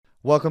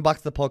Welcome back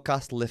to the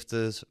podcast,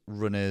 lifters,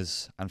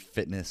 runners, and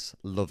fitness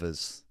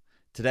lovers.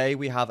 Today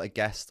we have a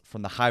guest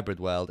from the hybrid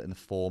world in the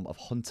form of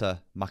Hunter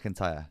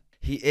Mcintyre.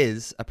 He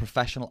is a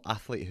professional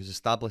athlete who's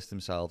established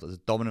himself as a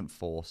dominant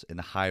force in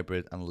the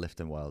hybrid and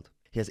lifting world.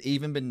 He has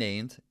even been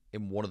named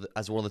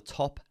as one of the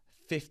top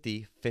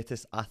 50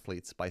 fittest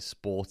athletes by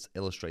Sports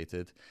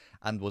Illustrated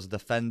and was a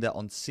defender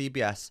on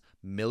CBS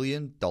 $1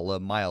 Million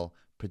Mile,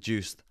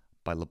 produced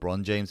by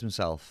LeBron James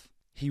himself.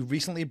 He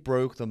recently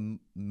broke the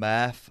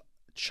Murph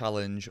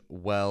Challenge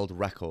world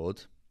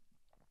record,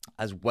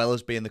 as well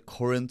as being the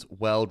current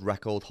world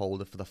record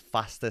holder for the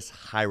fastest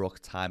high rock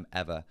time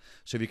ever.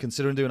 So if you're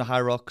considering doing a high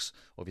rocks,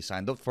 or if you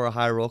signed up for a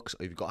high rocks,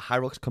 or if you've got high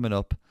rocks coming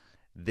up,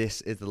 this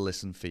is the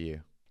listen for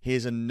you. He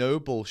is a no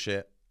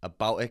bullshit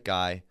about it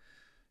guy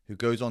who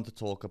goes on to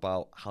talk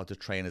about how to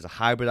train as a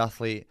hybrid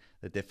athlete,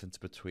 the difference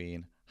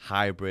between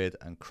hybrid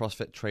and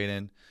CrossFit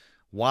training,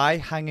 why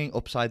hanging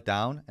upside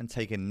down and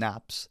taking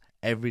naps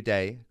every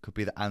day could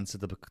be the answer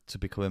to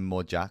becoming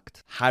more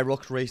jacked, high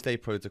rocks race day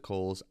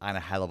protocols, and a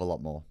hell of a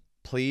lot more.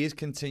 Please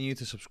continue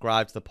to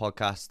subscribe to the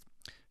podcast,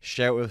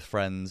 share it with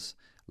friends,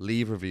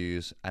 leave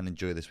reviews, and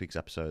enjoy this week's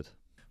episode.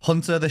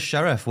 Hunter the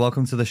Sheriff,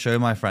 welcome to the show,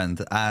 my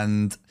friend.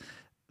 And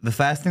the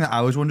first thing that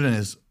I was wondering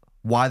is,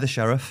 why the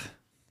Sheriff?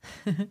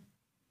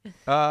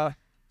 Well,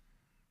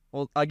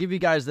 I'll give you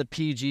guys the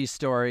PG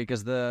story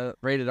because the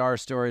rated R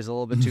story is a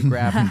little bit too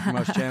graphic for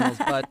most channels.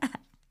 But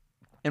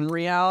in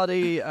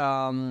reality,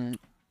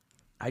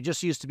 I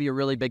just used to be a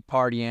really big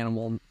party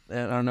animal.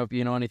 And I don't know if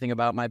you know anything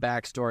about my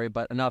backstory,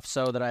 but enough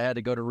so that I had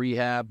to go to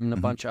rehab and a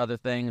bunch of other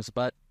things.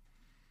 But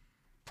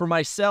for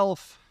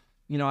myself,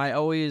 you know,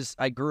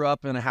 I grew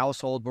up in a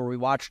household where we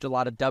watched a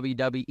lot of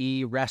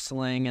WWE,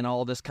 wrestling, and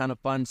all this kind of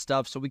fun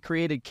stuff. So we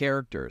created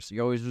characters.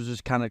 You always was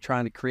just kind of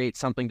trying to create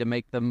something to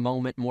make the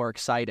moment more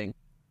exciting.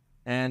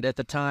 And at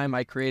the time,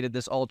 I created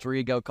this alter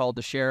ego called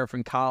the Sheriff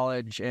in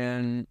college,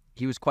 and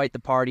he was quite the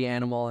party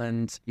animal,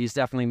 and he's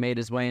definitely made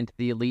his way into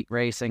the elite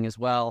racing as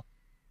well.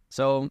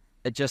 So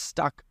it just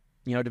stuck.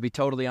 You know, to be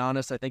totally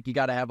honest, I think you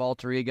got to have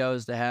alter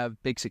egos to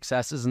have big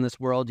successes in this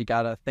world. You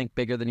got to think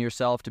bigger than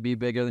yourself to be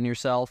bigger than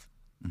yourself.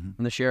 Mm-hmm.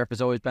 And the Sheriff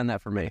has always been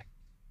that for me.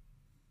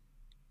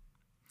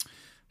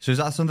 So is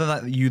that something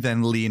that you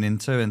then lean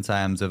into in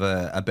terms of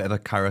a bit of a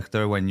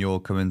character when you're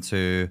committing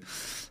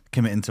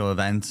to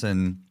events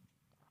and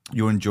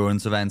your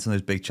endurance events and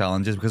those big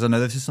challenges? Because I know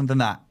this is something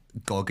that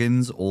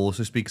Goggins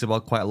also speaks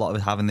about quite a lot,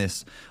 of having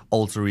this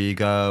alter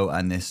ego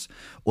and this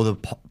other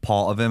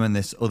part of him and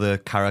this other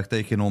character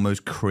he can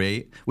almost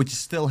create, which is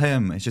still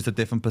him. It's just a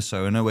different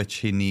persona, which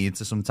he needs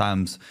to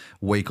sometimes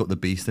wake up the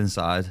beast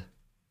inside.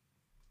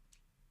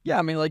 Yeah,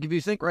 I mean, like, if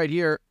you think right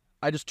here,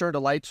 I just turned a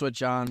light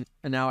switch on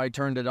and now I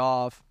turned it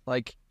off.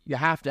 Like, you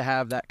have to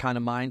have that kind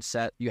of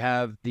mindset. You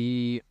have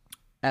the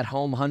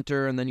at-home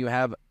Hunter, and then you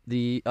have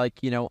the, like,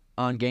 you know,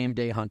 on game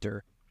day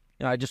Hunter.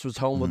 You know, I just was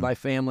home with my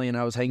family, and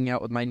I was hanging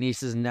out with my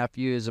nieces and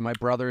nephews and my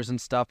brothers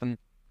and stuff, and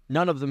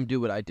none of them do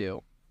what I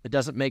do. It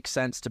doesn't make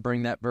sense to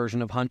bring that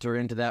version of Hunter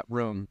into that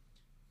room.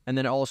 And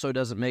then it also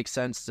doesn't make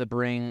sense to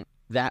bring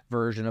that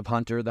version of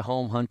Hunter, the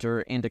home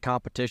Hunter, into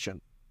competition.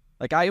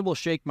 Like, I will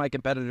shake my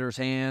competitors'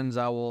 hands,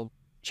 I will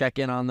check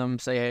in on them,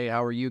 say, hey,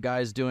 how are you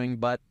guys doing?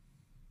 But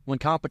when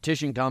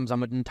competition comes,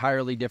 I'm an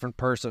entirely different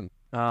person.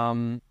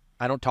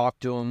 I don't talk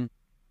to them.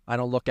 I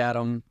don't look at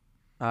them.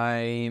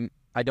 I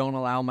don't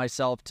allow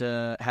myself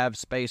to have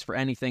space for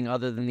anything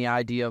other than the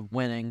idea of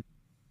winning.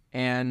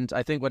 And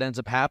I think what ends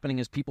up happening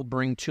is people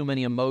bring too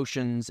many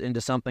emotions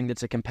into something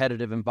that's a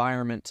competitive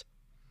environment.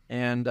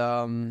 And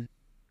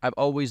I've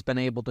always been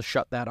able to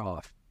shut that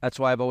off. That's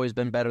why I've always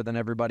been better than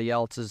everybody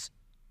else is,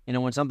 you know,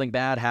 when something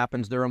bad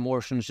happens, their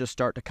emotions just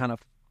start to kind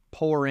of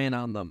pour in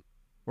on them.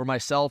 Where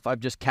myself,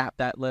 I've just capped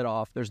that lid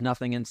off. There's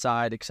nothing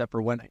inside except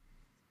for winning.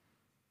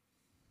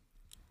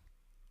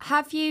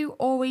 Have you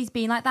always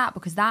been like that?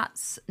 Because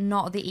that's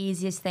not the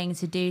easiest thing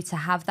to do, to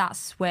have that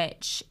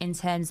switch in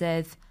terms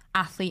of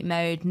athlete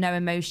mode, no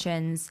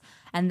emotions,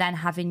 and then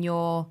having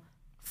your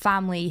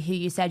family who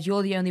you said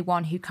you're the only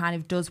one who kind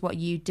of does what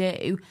you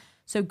do.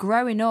 So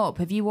growing up,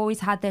 have you always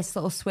had this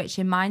little switch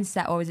in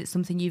mindset, or is it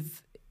something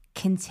you've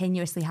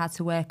continuously had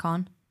to work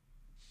on?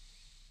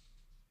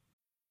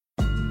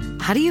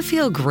 How do you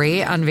feel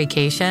great on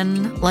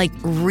vacation? Like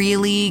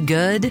really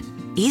good?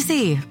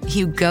 Easy.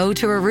 You go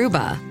to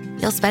Aruba.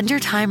 You'll spend your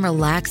time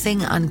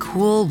relaxing on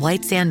cool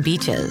white sand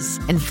beaches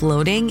and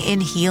floating in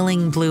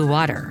healing blue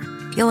water.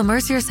 You'll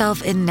immerse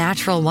yourself in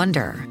natural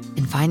wonder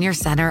and find your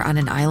center on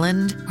an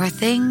island where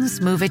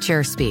things move at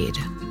your speed.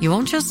 You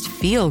won't just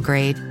feel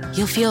great,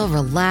 you'll feel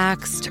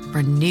relaxed,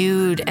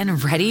 renewed,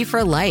 and ready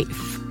for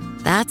life.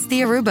 That's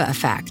the Aruba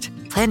effect.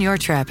 Plan your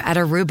trip at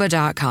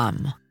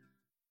Aruba.com.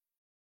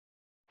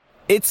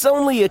 It's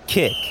only a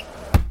kick,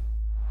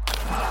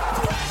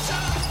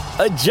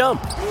 a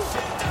jump,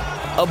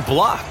 a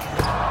block.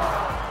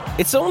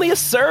 It's only a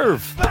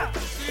serve.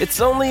 It's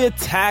only a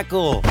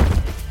tackle,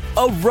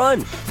 a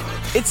run.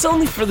 It's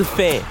only for the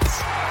fans.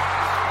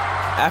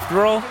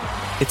 After all,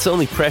 it's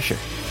only pressure.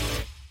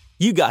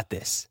 You got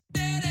this.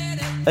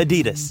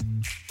 Adidas.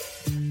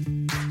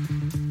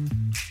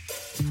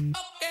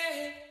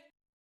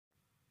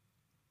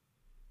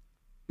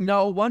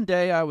 No, one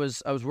day I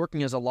was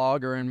working as a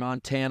logger in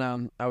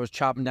Montana. I was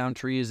chopping down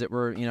trees that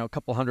were, a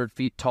couple 100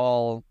 feet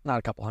tall. Not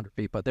a couple 100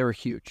 feet, but they were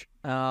huge.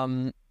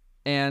 And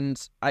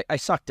I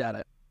sucked at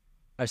it.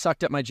 I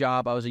sucked at my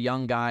job. I was a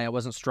young guy. I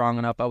wasn't strong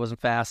enough. I wasn't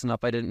fast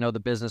enough. I didn't know the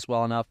business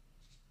well enough.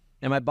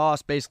 And my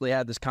boss basically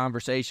had this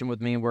conversation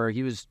with me where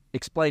he was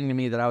explaining to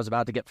me that I was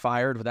about to get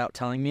fired without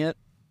telling me it.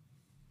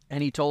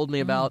 And he told me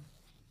about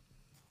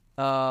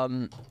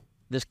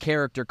this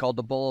character called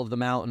the Bull of the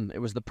Mountain. It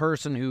was the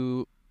person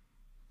who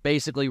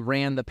basically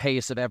ran the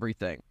pace of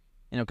everything.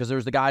 Because there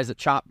was the guys that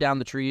chopped down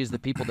the trees, the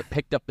people that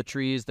picked up the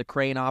trees, the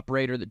crane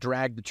operator that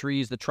dragged the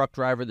trees, the truck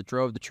driver that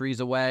drove the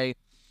trees away.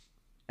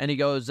 And he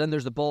goes, then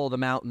there's the Bull of the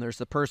Mountain. There's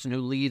the person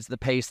who leads the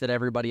pace that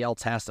everybody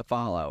else has to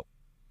follow.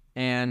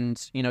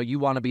 And, you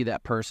want to be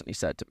that person, he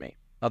said to me.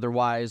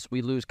 Otherwise,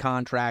 we lose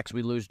contracts,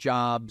 we lose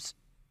jobs,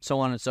 so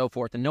on and so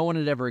forth. And no one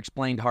had ever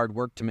explained hard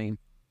work to me.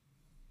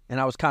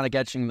 And I was kind of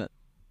catching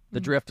the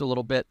drift a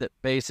little bit that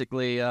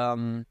basically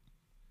that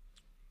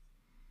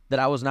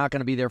I was not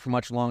going to be there for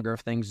much longer if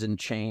things didn't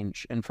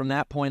change. And from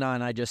that point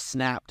on, I just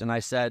snapped and I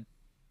said,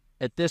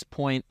 at this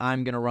point,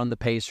 I'm going to run the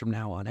pace from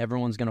now on.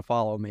 Everyone's going to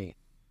follow me.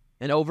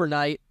 And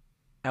overnight,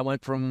 I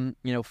went from,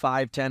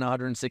 5'10",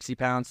 160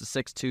 pounds to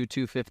 6'2",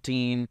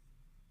 215.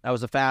 I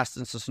was the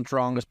fastest and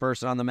strongest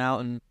person on the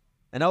mountain.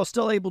 And I was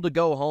still able to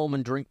go home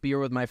and drink beer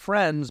with my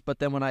friends. But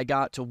then when I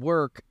got to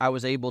work, I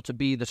was able to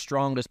be the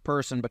strongest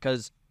person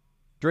because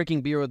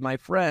drinking beer with my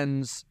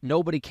friends,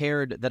 nobody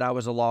cared that I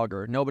was a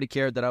logger. Nobody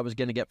cared that I was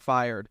going to get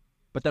fired.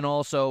 But then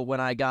also when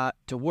I got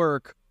to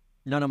work,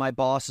 none of my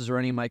bosses or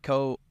any of my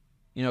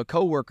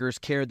co-workers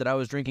cared that I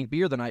was drinking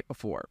beer the night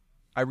before.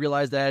 I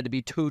realized I had to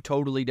be two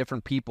totally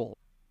different people.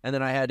 And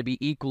then I had to be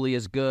equally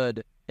as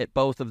good at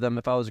both of them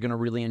if I was going to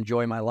really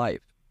enjoy my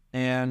life.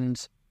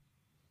 And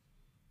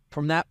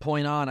from that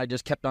point on, I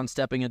just kept on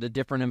stepping into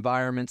different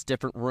environments,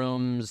 different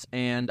rooms,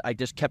 and I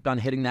just kept on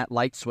hitting that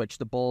light switch,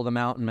 the Bull of the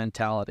Mountain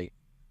mentality.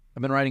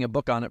 I've been writing a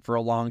book on it for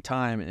a long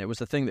time, and it was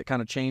the thing that kind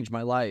of changed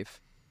my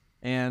life.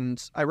 And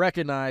I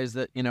recognize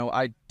that,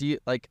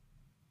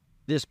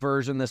 this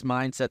version, this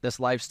mindset,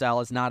 this lifestyle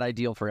is not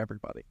ideal for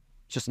everybody.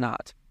 It's just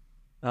not.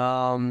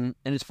 And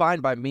it's fine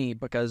by me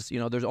because,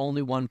 there's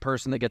only one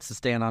person that gets to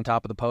stand on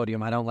top of the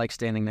podium. I don't like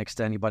standing next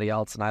to anybody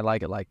else, and I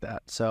like it like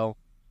that. So,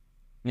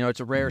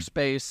 it's a rare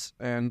space,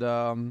 and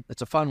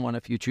it's a fun one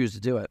if you choose to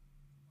do it.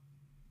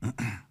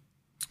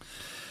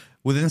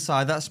 Within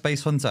inside that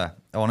space, Hunter,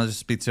 I want to just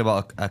speak to you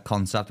about a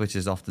concept which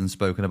is often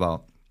spoken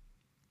about.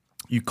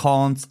 You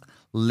can't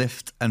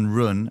lift and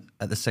run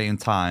at the same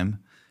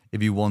time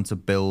if you want to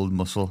build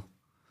muscle.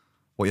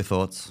 What are your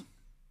thoughts?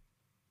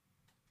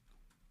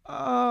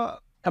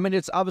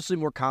 It's obviously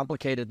more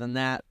complicated than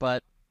that,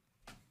 but,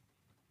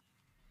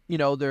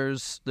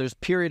 there's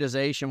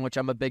periodization, which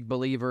I'm a big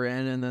believer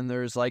in, and then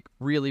there's,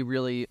 really,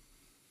 really,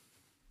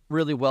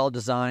 really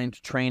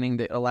well-designed training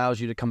that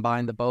allows you to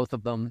combine the both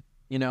of them.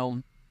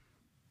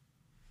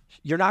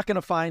 You're not going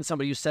to find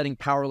somebody who's setting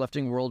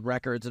powerlifting world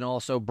records and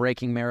also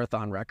breaking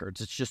marathon records.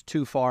 It's just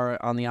too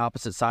far on the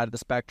opposite side of the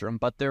spectrum,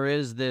 but there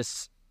is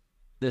this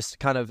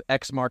kind of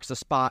X marks the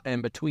spot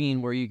in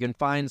between where you can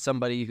find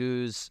somebody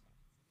who's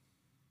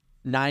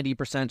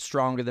 90%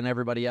 stronger than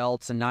everybody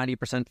else and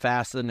 90%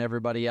 faster than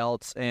everybody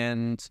else.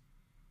 And,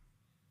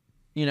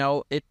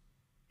 it,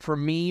 for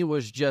me,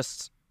 was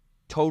just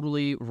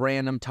totally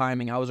random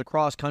timing. I was a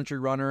cross-country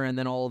runner, and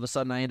then all of a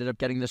sudden I ended up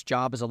getting this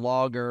job as a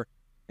logger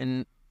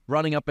and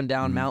running up and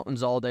down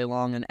mountains all day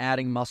long and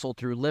adding muscle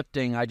through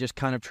lifting. I just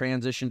kind of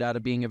transitioned out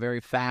of being a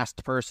very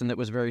fast person that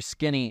was very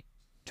skinny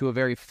to a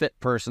very fit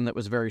person that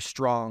was very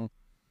strong.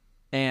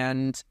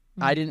 And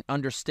I didn't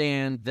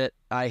understand that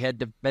I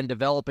had been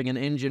developing an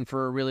engine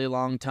for a really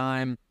long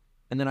time,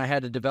 and then I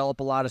had to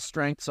develop a lot of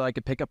strength so I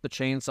could pick up the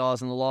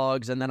chainsaws and the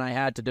logs, and then I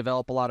had to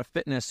develop a lot of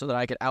fitness so that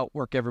I could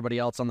outwork everybody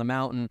else on the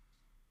mountain,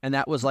 and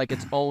that was like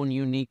its own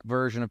unique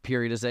version of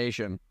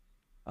periodization.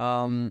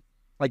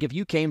 If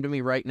you came to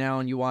me right now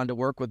and you wanted to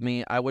work with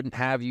me, I wouldn't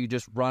have you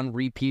just run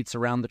repeats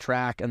around the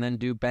track and then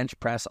do bench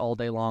press all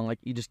day long.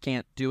 You just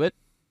can't do it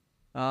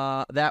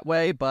that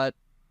way, but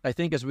I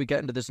think as we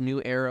get into this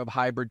new era of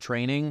hybrid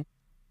training,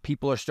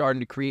 people are starting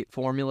to create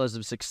formulas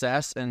of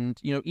success, and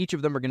each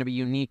of them are going to be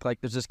unique.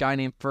 There's this guy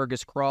named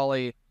Fergus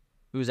Crawley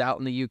who's out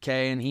in the UK,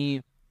 and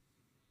he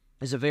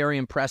is a very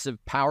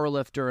impressive power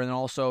lifter and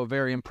also a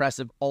very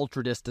impressive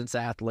ultra distance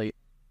athlete,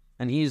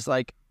 and he's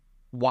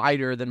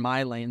wider than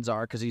my lanes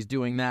are because he's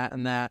doing that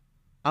and that.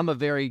 I'm a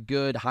very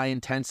good high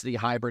intensity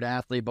hybrid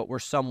athlete, but we're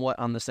somewhat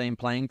on the same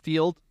playing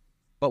field.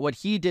 But what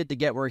he did to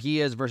get where he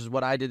is versus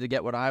what I did to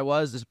get what I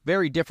was is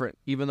very different,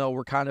 even though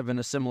we're kind of in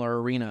a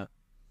similar arena.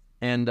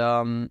 And,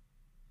 I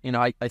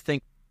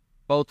think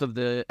both of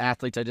the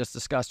athletes I just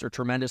discussed are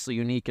tremendously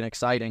unique and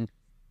exciting.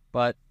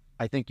 But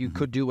I think you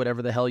could do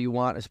whatever the hell you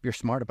want if you're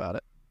smart about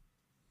it.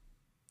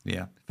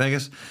 Yeah.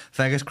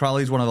 Fergus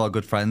Crowley's one of our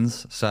good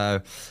friends.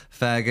 So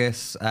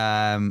Fergus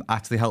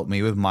actually helped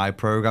me with my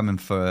programming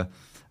for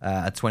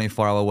a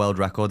 24-hour world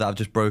record that I've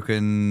just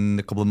broken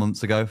a couple of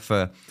months ago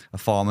for a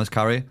farmer's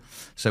carry.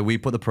 So we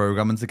put the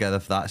programming together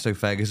for that. So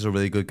Fergus is a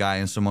really good guy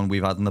and someone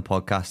we've had on the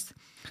podcast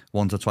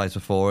once or twice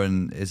before,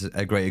 and is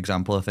a great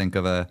example, I think,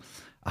 of a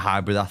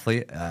hybrid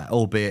athlete,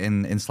 albeit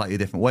in slightly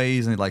different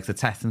ways, and he likes to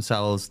test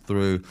themselves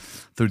through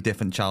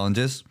different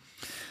challenges.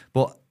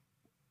 But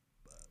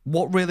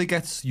what really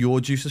gets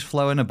your juices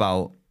flowing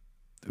about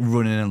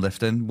running and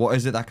lifting? What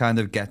is it that kind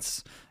of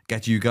gets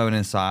you going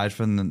inside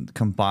from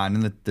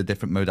combining the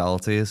different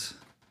modalities?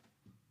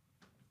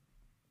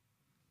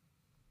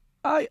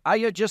 I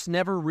had just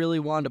never really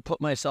wanted to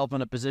put myself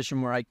in a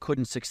position where I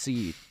couldn't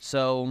succeed.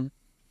 So,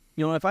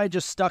 if I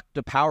just stuck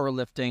to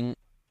powerlifting,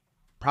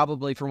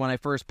 probably for when I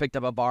first picked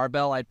up a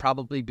barbell, I'd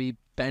probably be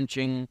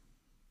benching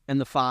in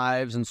the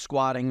 5s and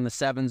squatting in the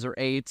 7s or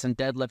 8s and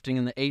deadlifting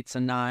in the 8s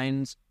and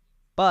 9s.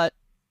 But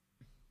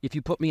if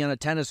you put me on a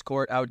tennis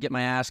court, I would get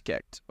my ass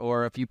kicked.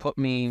 Or if you put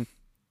me,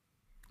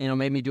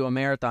 made me do a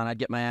marathon, I'd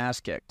get my ass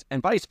kicked.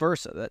 And vice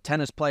versa. That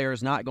tennis player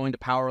is not going to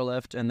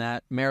powerlift and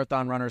that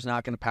marathon runner is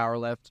not going to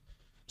powerlift.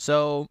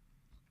 So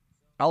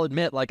I'll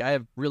admit, I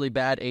have really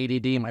bad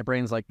ADD. My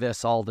brain's like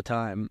this all the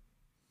time.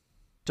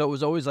 So it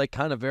was always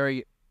kind of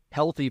very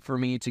healthy for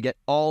me to get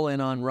all in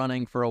on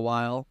running for a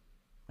while,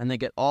 and then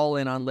get all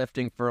in on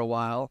lifting for a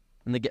while,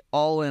 and then get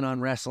all in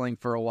on wrestling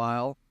for a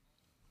while.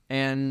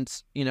 And,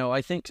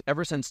 I think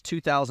ever since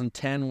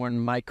 2010, when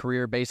my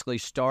career basically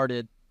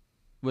started,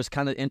 was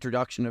kind of the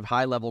introduction of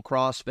high-level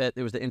CrossFit.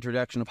 There was the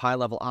introduction of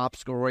high-level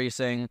obstacle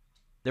racing.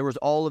 There was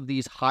all of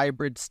these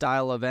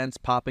hybrid-style events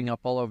popping up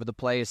all over the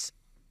place.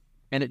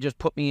 And it just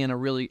put me in a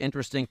really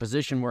interesting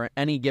position where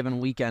any given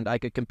weekend I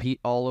could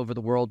compete all over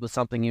the world with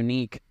something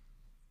unique.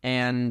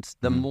 And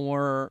the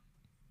more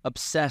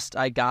obsessed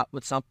I got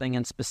with something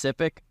in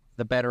specific,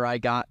 the better I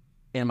got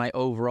in my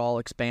overall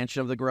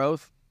expansion of the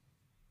growth.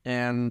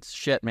 And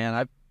shit,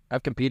 man,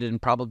 I've competed in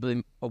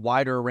probably a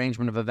wider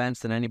arrangement of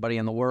events than anybody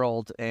in the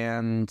world,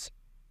 and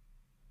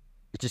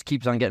it just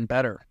keeps on getting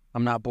better.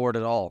 I'm not bored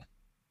at all.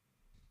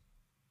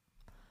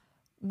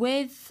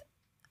 With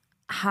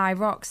High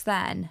Rocks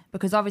then,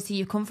 because obviously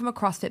you've come from a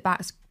CrossFit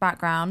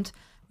background,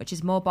 which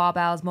is more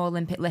barbells, more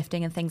Olympic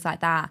lifting and things like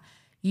that.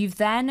 You've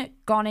then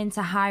gone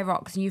into High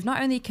Rocks and you've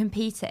not only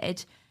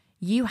competed,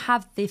 you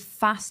have the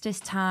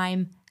fastest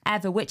time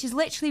ever, which is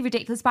literally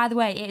ridiculous, by the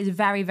way. It is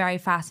very, very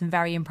fast and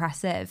very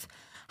impressive.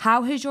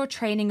 How has your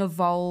training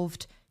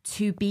evolved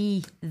to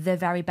be the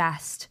very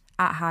best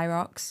at High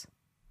Rocks?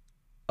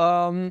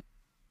 Well,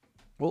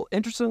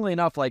 interestingly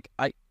enough,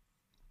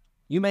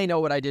 you may know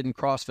what I did in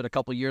CrossFit a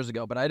couple years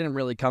ago, but I didn't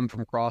really come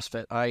from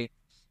CrossFit. I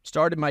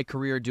started my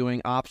career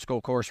doing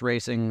obstacle course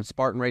racing,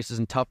 Spartan races,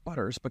 and Tough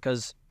Butters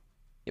because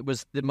it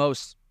was the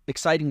most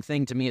exciting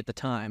thing to me at the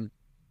time.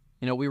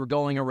 We were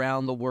going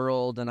around the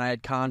world, and I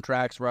had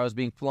contracts where I was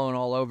being flown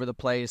all over the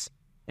place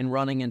and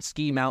running in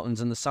ski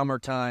mountains in the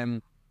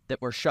summertime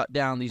that were shut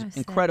down, these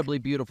incredibly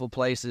beautiful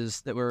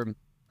places that were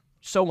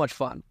so much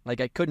fun. I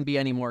couldn't be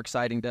any more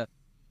exciting to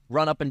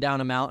run up and down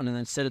a mountain and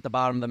then sit at the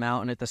bottom of the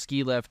mountain at the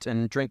ski lift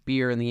and drink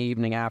beer in the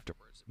evening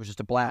afterwards. It was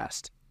just a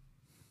blast.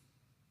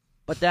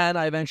 But then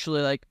I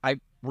eventually, I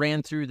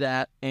ran through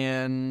that,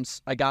 and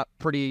I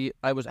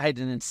had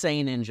an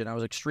insane engine. I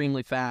was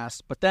extremely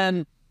fast. But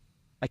then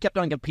I kept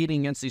on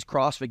competing against these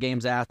CrossFit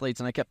Games athletes,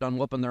 and I kept on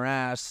whooping their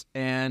ass,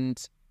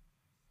 and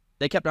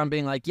they kept on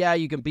being like, yeah,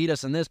 you can beat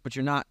us in this, but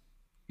you're not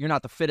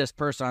the fittest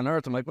person on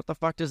earth. I'm like, what the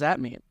fuck does that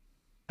mean?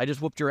 I just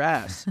whooped your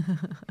ass.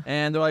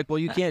 And they're like, well,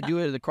 you can't do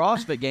it at the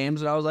CrossFit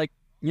Games. And I was like,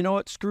 you know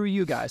what? Screw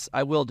you guys.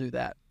 I will do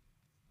that.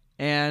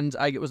 And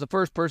I was the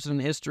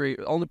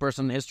only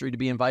person in history to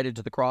be invited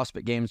to the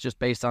CrossFit Games just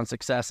based on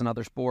success in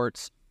other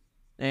sports.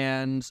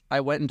 And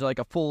I went into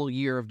a full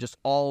year of just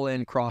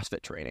all-in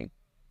CrossFit training.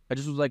 I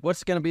just was like,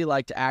 what's it going to be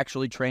like to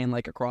actually train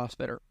like a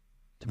CrossFitter?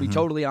 To be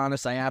totally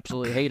honest, I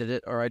absolutely hated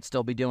it, or I'd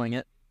still be doing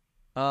it.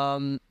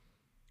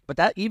 But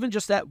that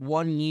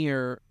 1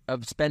 year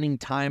of spending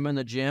time in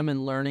the gym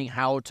and learning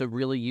how to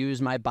really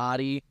use my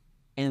body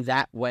in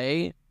that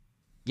way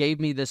gave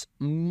me this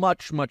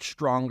much, much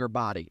stronger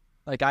body.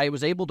 I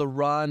was able to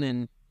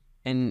run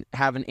and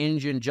have an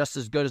engine just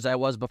as good as I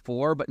was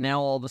before, but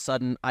now all of a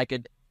sudden I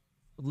could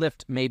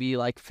lift maybe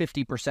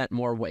 50%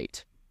 more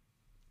weight.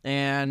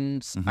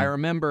 And I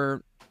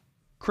remember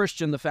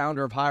Christian, the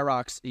founder of High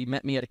Rocks, he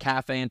met me at a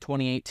cafe in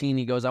 2018.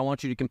 He goes, I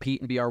want you to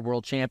compete and be our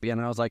world champion.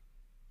 And I was like,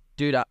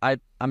 dude,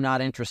 I'm not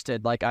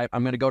interested.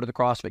 I'm going to go to the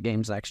CrossFit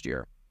Games next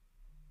year.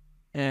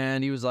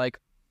 And he was like,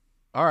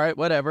 all right,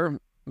 whatever.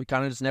 We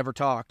kind of just never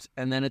talked.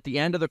 And then at the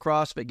end of the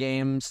CrossFit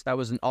Games, that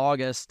was in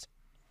August,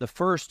 the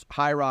first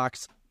High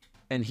Rocks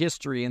in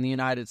history in the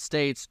United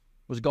States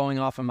was going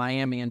off in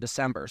Miami in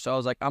December. So I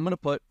was like, I'm going to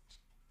put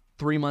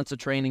 3 months of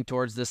training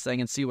towards this thing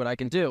and see what I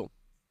can do.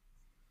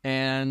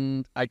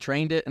 And I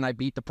trained it, and I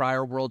beat the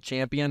prior world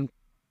champion.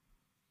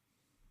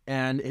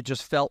 And it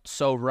just felt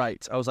so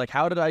right. I was like,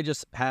 how did I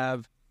just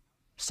have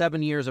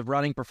 7 years of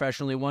running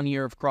professionally, 1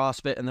 year of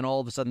CrossFit, and then all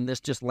of a sudden this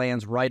just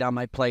lands right on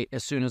my plate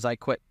as soon as I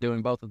quit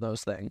doing both of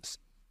those things.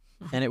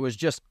 And it was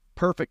just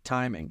perfect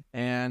timing.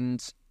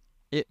 And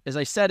as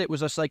I said, it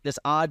was just like this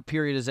odd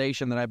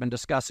periodization that I've been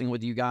discussing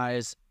with you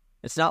guys.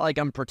 It's not like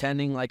I'm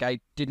pretending like I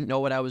didn't know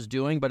what I was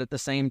doing, but at the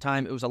same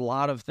time, it was a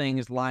lot of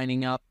things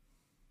lining up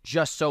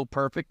just so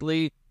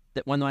perfectly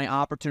that when my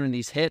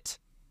opportunities hit,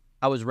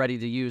 I was ready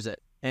to use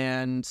it.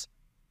 And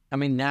I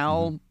mean,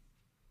 now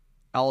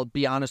I'll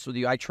be honest with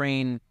you, I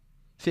train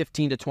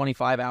 15 to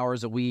 25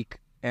 hours a week,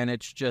 and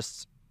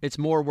it's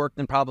more work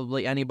than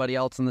probably anybody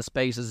else in the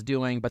space is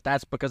doing, but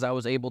that's because I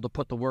was able to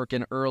put the work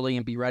in early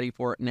and be ready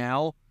for it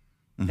now.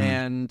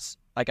 And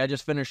like, I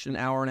just finished an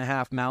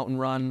 1.5-hour mountain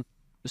run.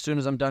 As soon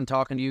as I'm done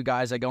talking to you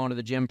guys, I go into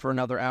the gym for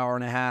another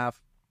 1.5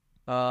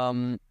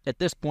 hours. At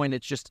this point,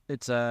 it's just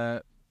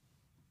a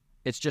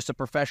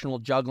professional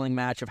juggling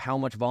match of how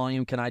much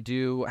volume can I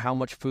do, how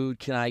much food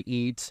can I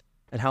eat,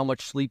 and how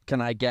much sleep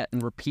can I get,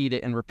 and repeat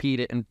it and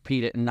repeat it and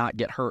repeat it and not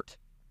get hurt.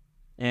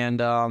 And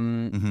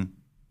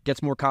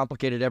gets more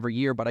complicated every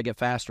year, but I get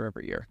faster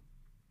every year.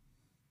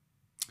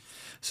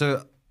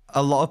 So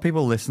a lot of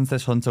people listening to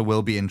this, Hunter,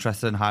 will be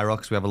interested in High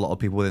Rocks. We have a lot of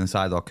people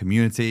inside our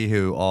community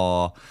who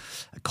are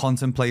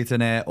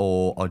contemplating it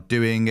or are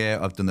doing it.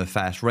 I've done the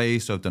first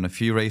race, or I've done a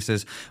few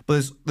races.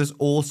 But there's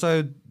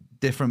also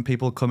different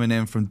people coming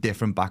in from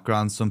different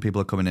backgrounds. Some people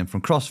are coming in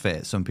from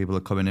CrossFit. Some people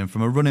are coming in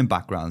from a running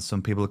background.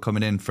 Some people are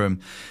coming in from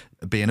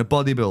being a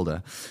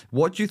bodybuilder.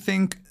 What do you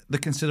think the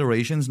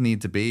considerations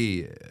need to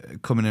be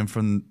coming in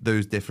from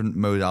those different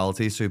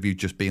modalities? So if you've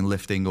just been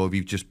lifting, or if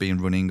you've just been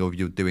running, or if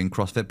you're doing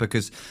CrossFit,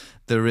 because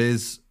there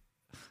is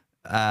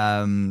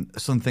some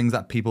things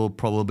that people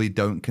probably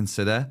don't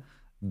consider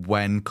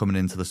when coming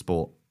into the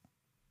sport.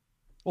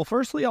 Well,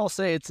 firstly, I'll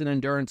say it's an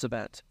endurance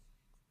event.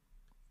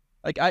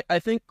 Like, I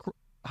think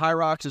High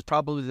Rocks is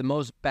probably the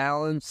most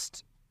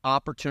balanced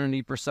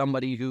opportunity for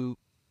somebody who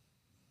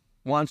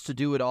wants to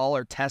do it all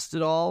or test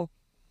it all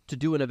to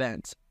do an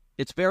event.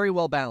 It's very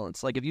well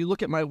balanced. Like, if you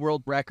look at my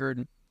world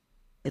record,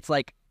 it's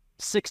like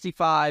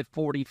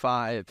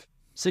 65-45.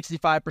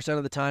 65%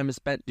 of the time is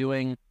spent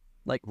doing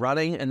like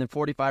running, and then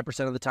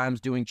 45% of the time is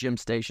doing gym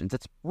stations.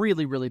 It's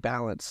really, really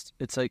balanced.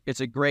 It's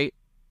a great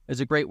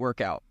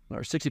workout.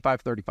 Or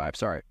 65-35,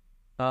 sorry.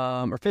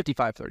 Or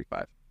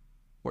 55-35.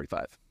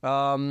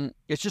 45.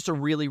 It's just a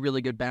really,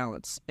 really good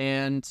balance.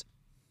 And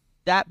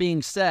that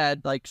being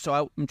said, like,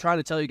 so I'm trying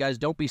to tell you guys,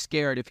 don't be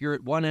scared. If you're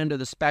at one end of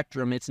the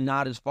spectrum, it's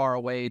not as far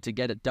away to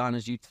get it done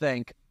as you'd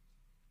think.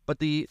 But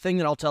the thing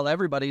that I'll tell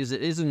everybody is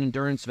it is an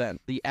endurance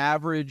event. The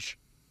average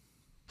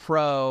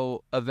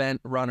pro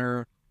event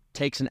runner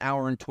takes 1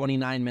 hour and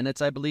 29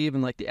 minutes, I believe,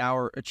 and like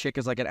a chick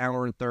is like 1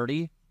 hour and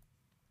 30.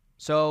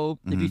 So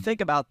if you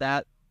think about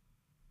that,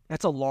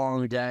 that's a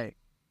long day.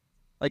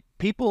 Like,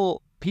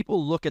 people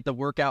look at the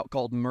workout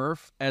called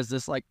Murph as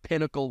this like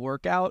pinnacle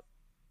workout.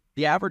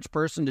 The average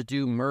person to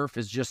do Murph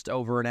is just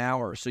over 1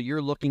 hour. So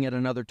you're looking at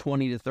another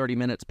 20 to 30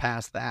 minutes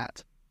past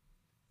that.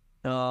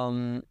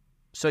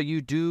 So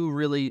you do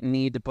really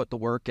need to put the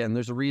work in.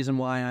 There's a reason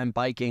why I'm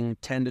biking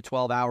 10 to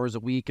 12 hours a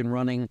week and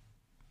running,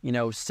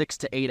 6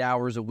 to 8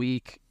 hours a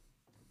week.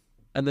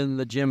 And then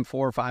the gym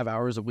 4 or 5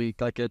 hours a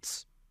week. Like,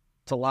 it's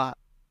a lot.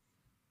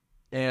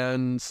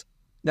 And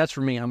that's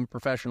for me. I'm a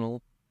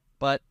professional.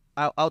 But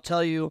I'll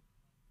tell you,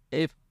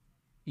 if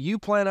you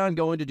plan on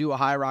going to do a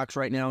High Rocks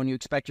right now and you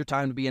expect your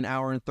time to be 1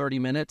 hour and 30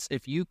 minutes,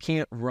 if you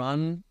can't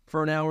run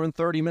for 1 hour and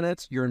 30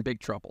 minutes, you're in big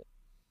trouble.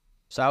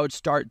 So I would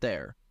start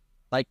there.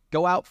 Like,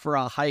 go out for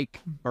a hike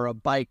or a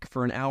bike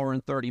for 1 hour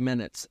and 30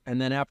 minutes. And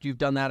then after you've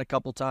done that a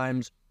couple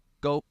times,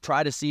 go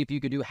try to see if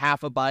you could do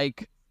half a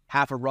bike,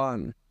 half a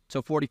run.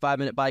 So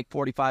 45-minute bike,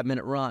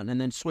 45-minute run. And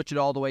then switch it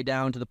all the way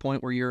down to the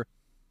point where you're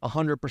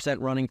 100%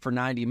 running for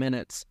 90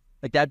 minutes.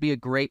 Like, that'd be a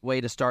great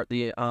way to start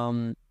the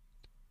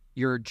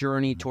your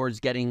journey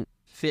towards getting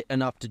fit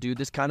enough to do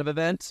this kind of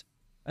event.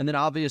 And then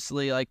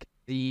obviously, like,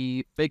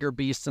 the bigger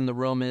beast in the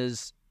room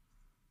is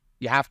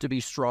you have to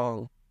be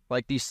strong.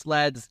 Like, these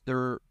sleds,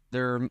 they're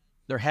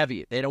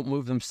heavy. They don't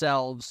move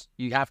themselves.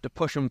 You have to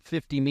push them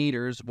 50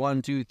 meters,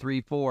 1, 2,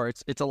 3, 4.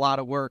 It's a lot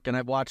of work. And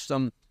I've watched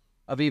some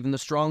of even the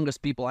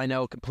strongest people I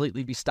know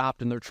completely be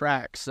stopped in their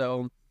tracks.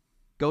 So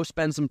go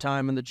spend some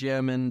time in the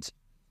gym and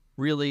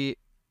really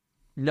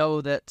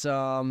know that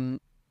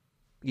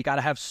you got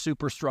to have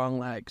super strong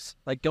legs.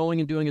 Like,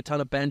 going and doing a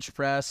ton of bench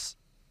press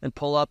and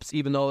pull-ups,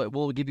 even though it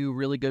will give you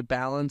really good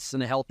balance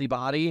and a healthy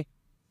body,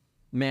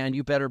 man,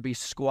 you better be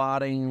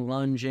squatting,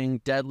 lunging,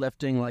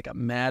 deadlifting like a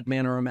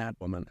madman or a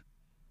madwoman.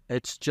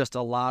 It's just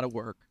a lot of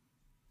work.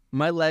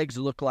 My legs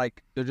look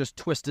like they're just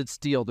twisted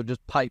steel. They're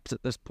just pipes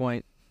at this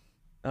point.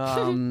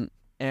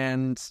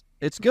 And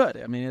it's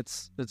good. I mean,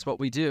 it's what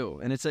we do.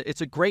 And it's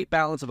a great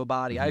balance of a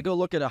body. I go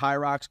look at a High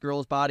Rocks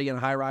girl's body and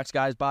a High Rocks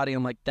guy's body.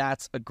 I'm like,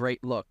 that's a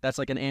great look. That's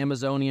like an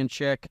Amazonian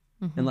chick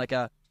and like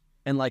a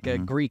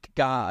Greek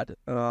god.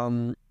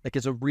 Like,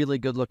 it's a really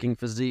good looking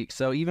physique.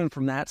 So even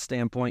from that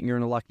standpoint, you're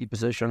in a lucky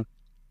position.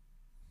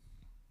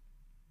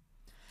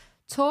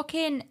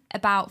 Talking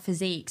about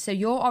physique, so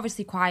you're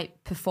obviously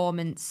quite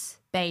performance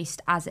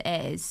based as it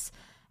is.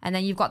 And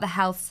then you've got the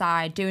health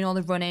side, doing all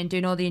the running,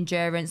 doing all the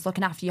endurance,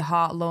 looking after your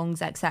heart, lungs,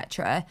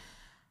 etc.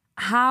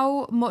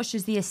 How much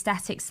does the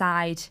aesthetic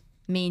side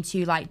mean to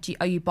you? Like,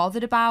 are you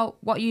bothered about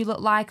what you look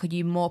like? Are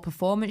you more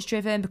performance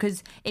driven?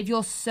 Because if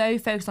you're so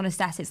focused on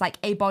aesthetics, like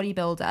a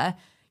bodybuilder,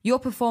 your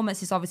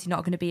performance is obviously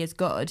not going to be as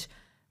good.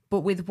 But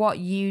with what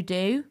you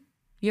do,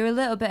 you're a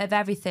little bit of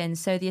everything.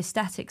 So the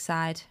aesthetic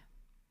side.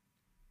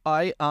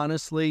 I'm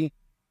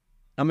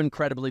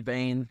incredibly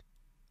vain.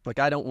 Like,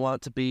 I don't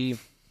want to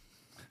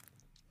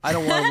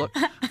look.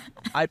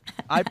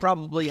 I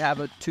probably have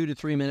a 2 to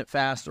 3 minute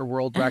fast or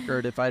world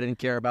record if I didn't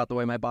care about the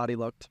way my body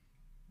looked.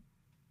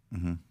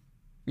 Mm-hmm.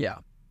 Yeah.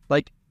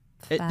 Like,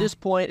 Fair. at this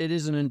point, it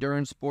is an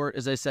endurance sport.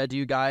 As I said to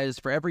you guys,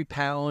 for every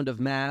pound of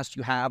mass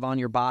you have on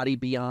your body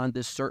beyond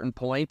this certain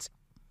point,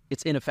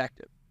 it's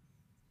ineffective.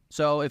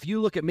 So if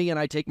you look at me and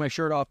I take my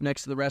shirt off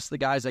next to the rest of the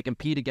guys I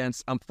compete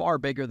against, I'm far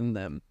bigger than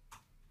them.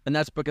 And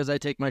that's because I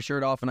take my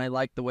shirt off and I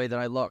like the way that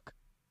I look.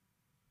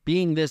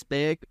 Being this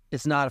big,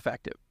 it's not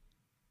effective.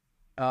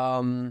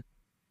 I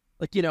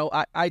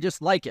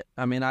just like it.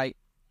 I mean,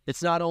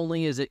 it's not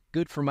only is it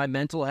good for my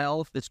mental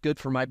health, it's good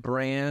for my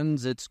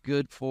brands, it's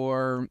good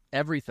for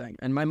everything.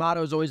 And my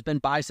motto has always been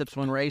biceps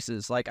win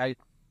races. Like,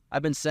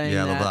 I've been saying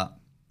Yeah, I that. love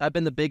that. I've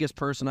been the biggest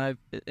person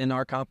in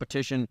our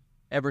competition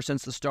ever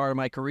since the start of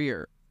my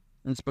career.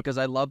 And it's because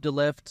I love to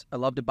lift, I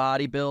love to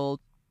bodybuild,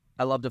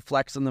 I love to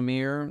flex in the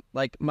mirror.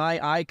 Like, my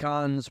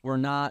icons were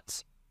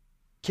not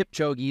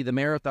Kipchoge, the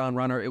marathon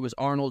runner. It was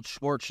Arnold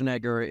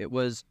Schwarzenegger. It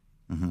was,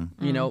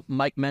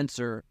 Mike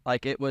Mentzer.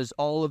 Like, it was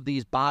all of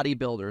these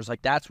bodybuilders.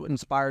 Like, that's what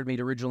inspired me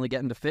to originally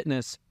get into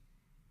fitness.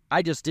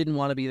 I just didn't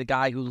want to be the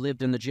guy who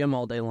lived in the gym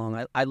all day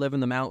long. I live in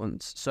the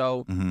mountains.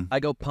 So I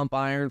go pump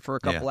iron for a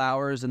couple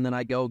hours, and then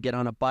I go get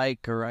on a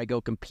bike or I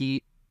go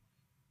compete.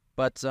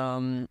 But,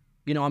 I'm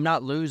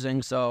not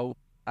losing, so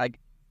I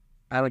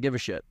don't give a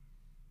shit.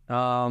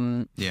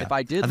 If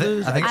I did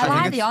lose, I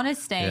like the it's-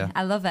 honesty. yeah.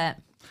 I love it.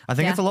 I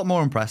think it's a lot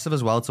more impressive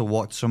as well to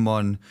watch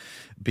someone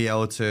be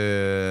able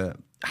to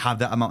have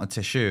that amount of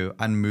tissue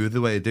and move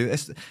the way they do.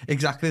 It's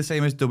exactly the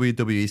same as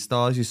WWE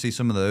stars. You see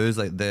some of those,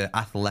 like the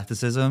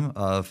athleticism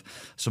of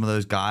some of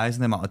those guys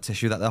and the amount of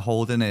tissue that they're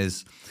holding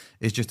is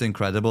just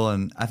incredible.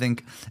 And I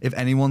think if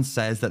anyone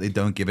says that they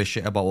don't give a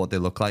shit about what they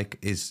look like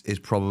is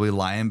probably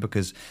lying,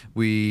 because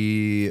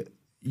we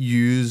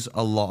use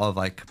a lot of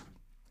like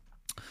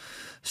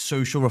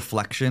social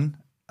reflection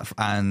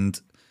and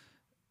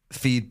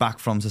feedback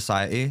from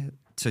society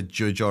to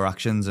judge our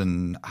actions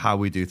and how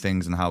we do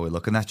things and how we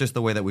look. And that's just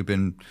the way that we've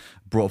been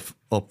brought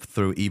up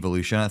through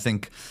evolution. I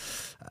think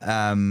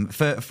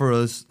for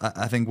us,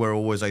 I think we're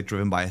always like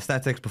driven by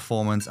aesthetics,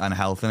 performance and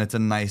health. And it's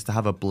nice to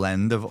have a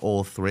blend of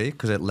all three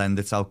because it lends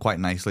itself quite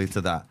nicely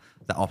to that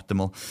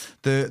optimal.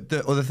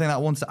 The other thing that I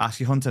wanted to ask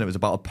you, Hunter, it was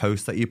about a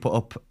post that you put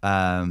up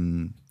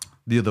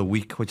the other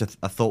week, which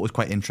I thought was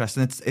quite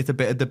interesting. It's a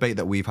bit of debate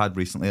that we've had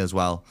recently as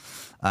well.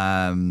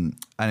 And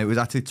it was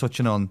actually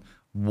touching on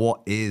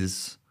what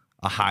is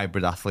a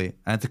hybrid athlete.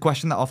 And it's a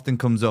question that often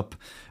comes up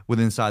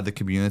inside the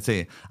community.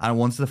 And I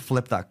wanted to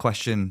flip that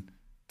question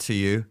to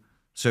you.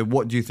 So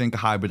what do you think a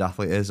hybrid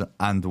athlete is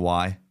and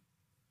why?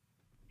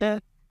 Yeah.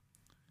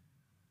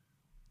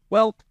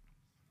 Well,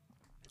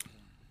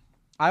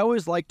 I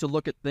always like to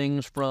look at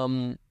things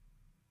from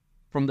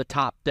the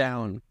top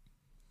down.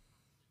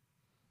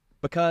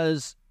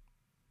 Because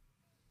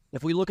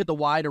if we look at the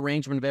wide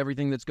arrangement of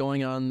everything that's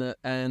going on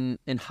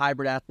in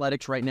hybrid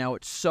athletics right now,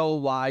 it's so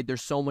wide.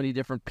 There's so many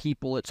different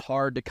people. It's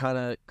hard to kind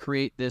of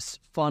create this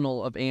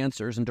funnel of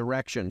answers and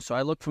direction. So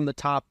I look from the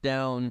top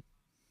down,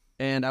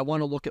 and I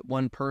want to look at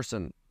one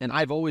person. And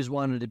I've always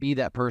wanted to be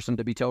that person,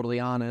 to be totally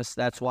honest.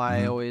 That's why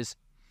I always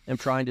am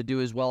trying to do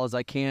as well as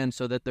I can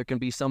so that there can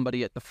be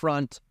somebody at the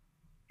front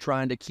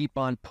trying to keep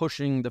on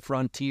pushing the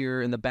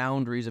frontier and the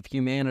boundaries of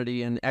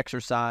humanity and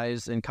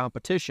exercise and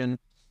competition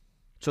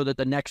so that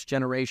the next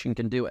generation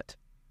can do it.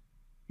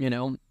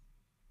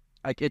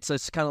 Like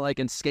it's kind of like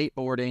in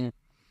skateboarding,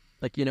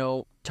 like,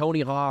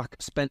 Tony Hawk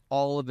spent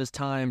all of his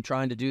time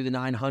trying to do the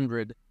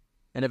 900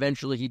 and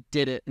eventually he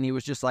did it. And he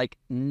was just like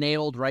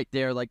nailed right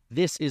there. Like,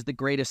 this is the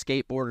greatest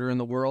skateboarder in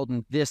the world.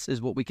 And this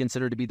is what we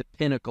consider to be the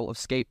pinnacle of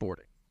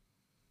skateboarding.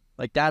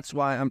 Like, that's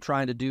why I'm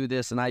trying to do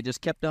this. And I've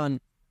kept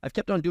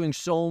on doing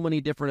so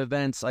many different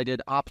events. I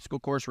did obstacle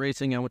course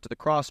racing. I went to the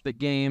CrossFit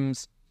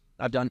Games.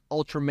 I've done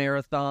ultra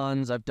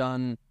marathons. I've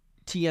done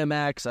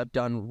TMX. I've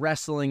done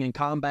wrestling and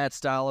combat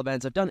style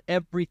events. I've done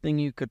everything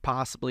you could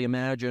possibly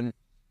imagine.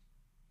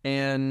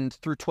 And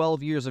through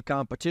 12 years of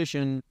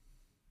competition,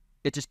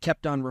 it just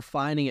kept on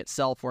refining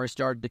itself, where I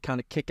started to kind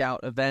of kick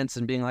out events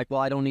and being like,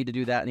 well, I don't need to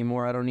do that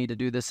anymore. I don't need to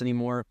do this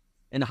anymore.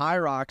 And High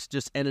Rocks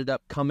just ended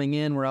up coming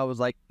in where I was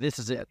like, this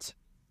is it.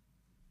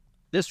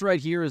 This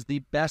right here is the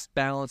best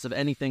balance of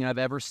anything I've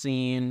ever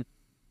seen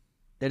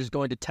that is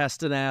going to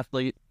test an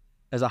athlete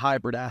as a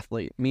hybrid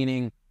athlete,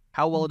 meaning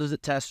how well does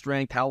it test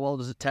strength? How well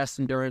does it test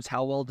endurance?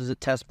 How well does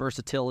it test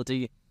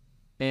versatility?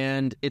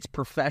 And it's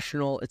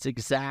professional, it's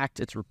exact,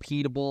 it's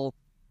repeatable.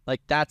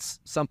 Like, that's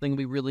something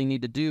we really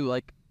need to do.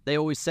 Like, they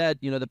always said,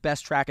 the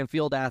best track and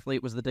field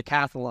athlete was the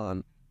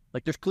decathlon.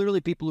 Like, there's clearly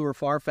people who are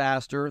far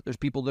faster. There's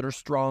people that are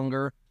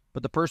stronger.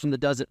 But the person that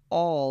does it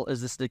all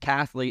is this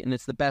decathlete, and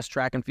it's the best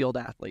track and field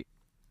athlete.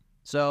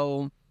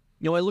 So,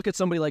 I look at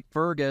somebody like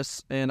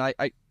Fergus, and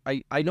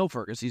I know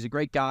Fergus. He's a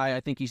great guy. I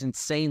think he's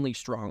insanely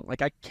strong.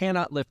 Like, I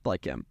cannot lift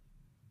like him.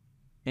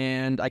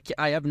 And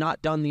I have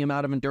not done the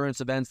amount of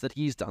endurance events that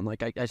he's done.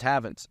 Like, I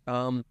haven't.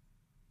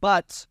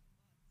 But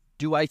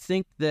do I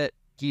think that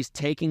he's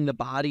taking the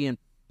body and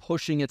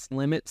pushing its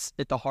limits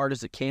at the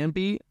hardest it can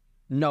be?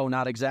 No,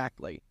 not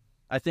exactly.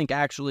 I think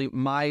actually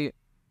my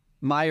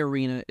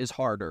arena is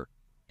harder.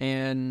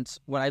 And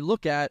what I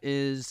look at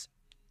is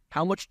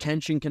how much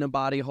tension can a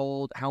body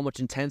hold, how much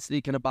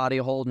intensity can a body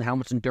hold, and how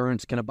much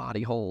endurance can a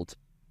body hold.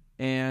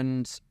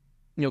 And,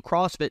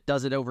 CrossFit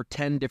does it over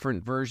 10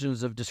 different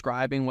versions of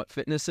describing what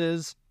fitness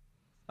is.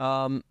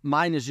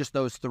 Mine is just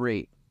those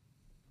three.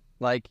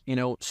 Like,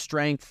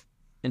 strength,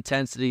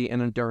 intensity,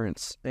 and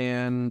endurance.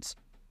 And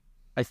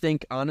I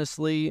think,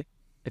 honestly,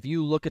 if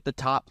you look at the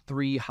top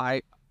 3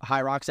 high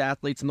rocks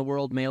athletes in the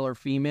world, male or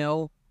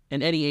female,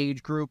 in any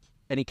age group,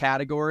 any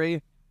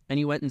category, and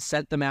you went and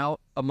sent them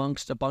out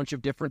amongst a bunch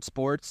of different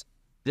sports,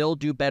 they'll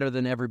do better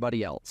than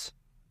everybody else.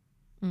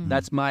 Mm-hmm.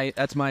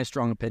 That's my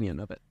strong opinion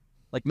of it.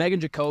 Like Megan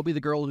Jacoby,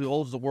 the girl who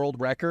holds the world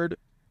record,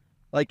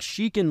 like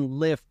she can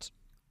lift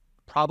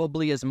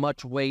probably as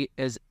much weight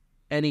as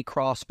any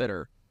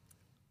CrossFitter,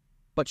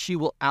 but she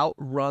will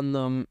outrun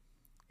them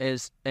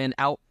and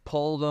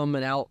outpull them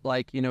and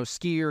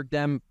skier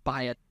them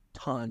by a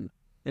ton.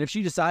 And if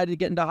she decided to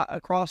get into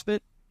CrossFit,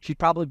 she'd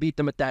probably beat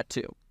them at that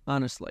too,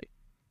 honestly.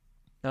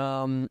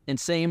 And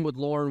same with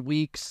Lauren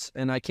Weeks,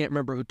 and I can't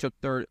remember who took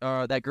third.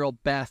 That girl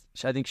Beth,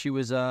 I think she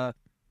was a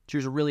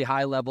really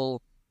high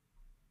level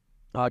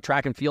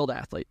track and field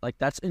athlete. Like,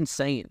 that's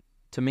insane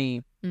to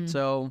me.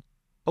 So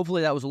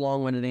hopefully that was a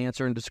long-winded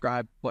answer and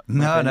described what.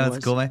 No,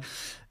 it's cool, mate.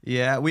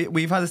 Yeah,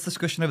 we've had this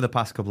discussion over the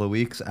past couple of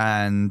weeks,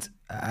 and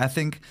I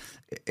think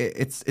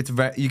it's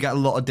very, you get a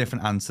lot of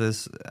different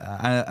answers.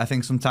 I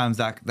think sometimes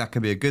that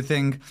can be a good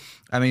thing.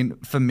 I mean,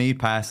 for me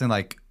personally,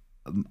 like,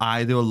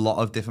 I do a lot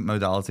of different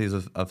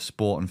modalities of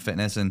sport and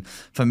fitness, and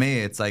for me,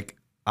 it's like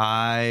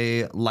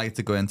I like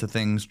to go into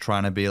things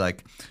trying to be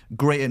like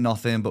great at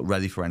nothing but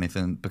ready for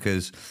anything,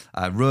 because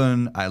I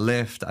run, I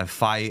lift, I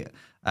fight.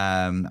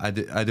 I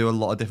do a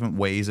lot of different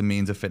ways and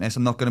means of fitness.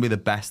 I'm not going to be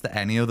the best at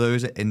any of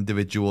those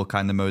individual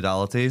kind of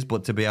modalities,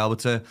 but to be able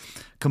to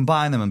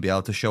combine them and be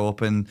able to show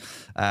up and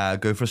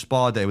go for a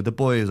spa day with the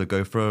boys, or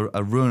go for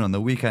a run on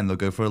the weekend, or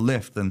go for a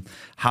lift, and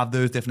have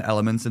those different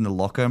elements in the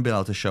locker and be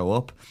able to show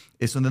up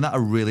is something that I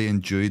really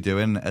enjoy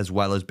doing, as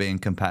well as being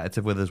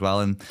competitive with as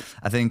well. And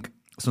I think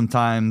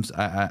sometimes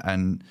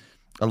and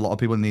a lot of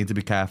people need to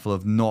be careful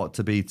of not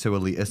to be too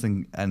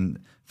elitist and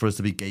for us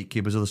to be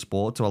gatekeepers of the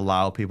sport, to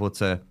allow people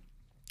to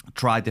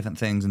try different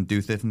things and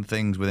do different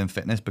things within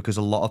fitness, because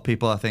a lot of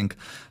people, I think,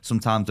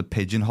 sometimes are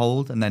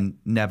pigeonholed and then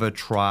never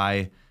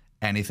try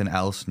anything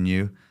else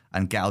new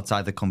and get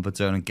outside the comfort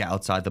zone and get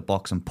outside the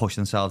box and push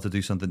themselves to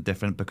do something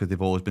different, because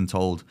they've always been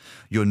told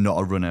you're not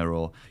a runner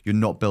or you're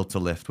not built to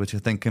lift, which I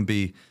think can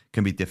be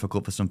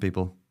difficult for some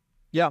people.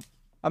 Yeah.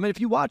 I mean, if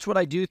you watch what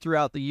I do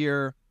throughout the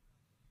year,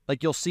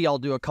 like, you'll see I'll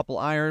do a couple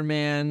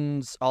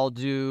Ironmans, I'll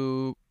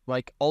do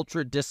like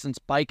ultra distance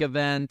bike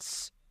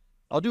events,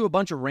 I'll do a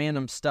bunch of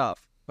random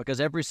stuff,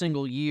 because every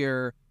single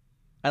year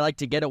I like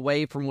to get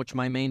away from which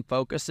my main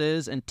focus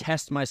is and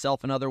test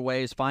myself in other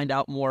ways, find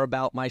out more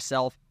about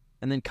myself,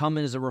 and then come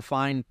in as a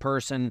refined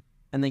person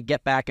and then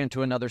get back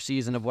into another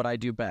season of what I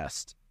do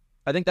best.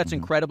 I think that's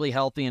incredibly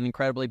healthy and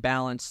incredibly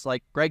balanced.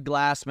 Like Greg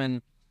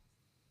Glassman,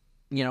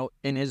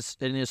 in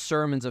his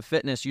sermons of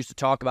fitness, used to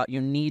talk about you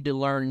need to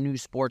learn new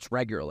sports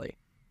regularly.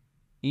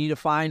 You need to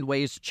find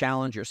ways to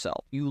challenge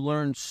yourself. You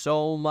learn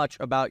so much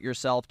about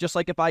yourself. Just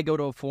like if I go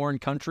to a foreign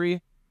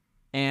country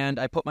and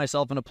I put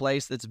myself in a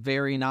place that's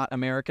very not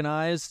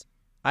Americanized,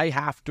 I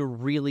have to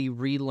really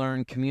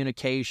relearn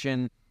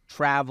communication,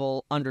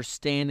 travel,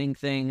 understanding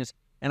things.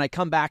 And I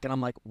come back and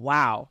I'm like,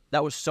 wow,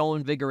 that was so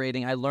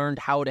invigorating. I learned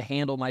how to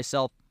handle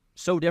myself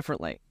so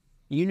differently.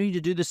 You need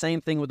to do the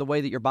same thing with the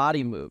way that your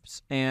body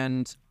moves.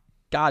 And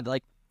God,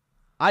 like,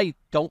 I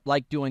don't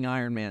like doing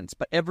Ironmans,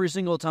 but every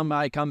single time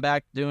I come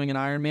back doing an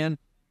Ironman,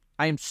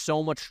 I am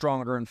so much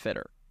stronger and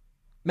fitter,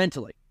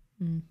 mentally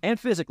and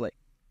physically.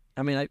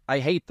 I mean, I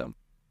hate them.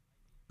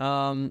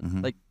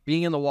 Like,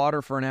 being in the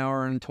water for an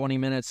hour and 20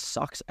 minutes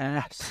sucks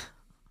ass.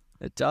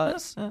 It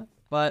does.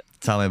 But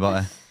tell me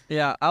about it.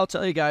 Yeah, I'll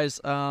tell you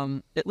guys,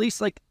 at least,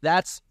 like,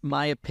 that's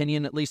my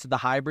opinion, at least of the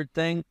hybrid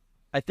thing.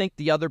 I think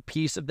the other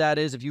piece of that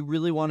is, if you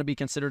really want to be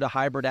considered a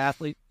hybrid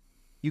athlete,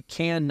 you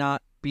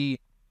cannot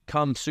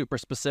become super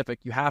specific.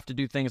 You have to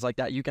do things like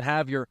that. You can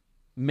have your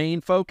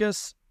main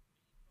focus,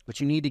 but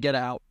you need to get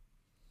out.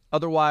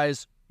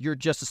 Otherwise, you're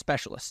just a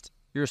specialist.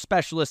 You're a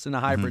specialist in a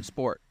hybrid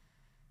sport.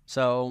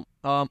 So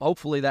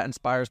hopefully that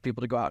inspires people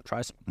to go out and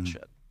try some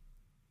shit.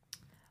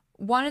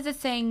 One of the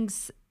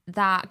things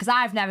that, because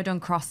I've never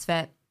done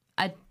CrossFit,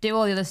 I do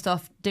all the other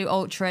stuff, do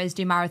ultras,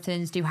 do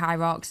marathons, do high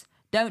rocks.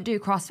 Don't do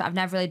CrossFit. I've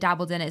never really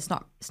dabbled in it. It's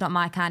not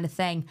my kind of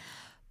thing.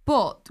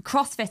 But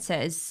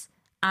CrossFitters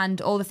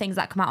and all the things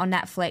that come out on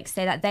Netflix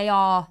say that they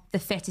are the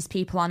fittest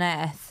people on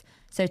earth.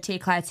 So Tia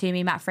Claire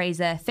Toomey, Matt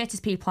Fraser,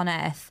 fittest people on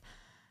earth.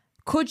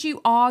 could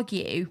you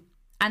argue,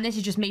 and this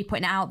is just me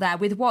putting it out there,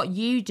 with what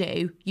you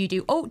do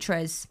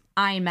ultras,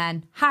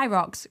 Ironman, High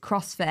Rocks,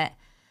 CrossFit,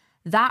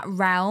 that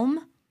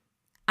realm,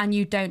 and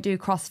you don't do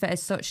CrossFit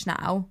as such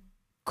now,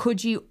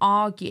 could you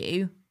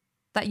argue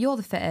that you're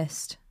the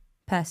fittest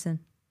person?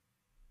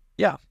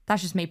 Yeah.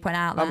 That's just me putting it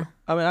out there.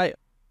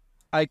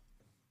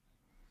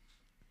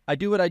 I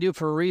do what I do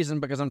for a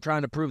reason because I'm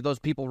trying to prove those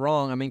people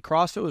wrong. I mean,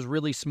 CrossFit was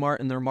really smart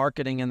in their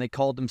marketing and they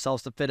called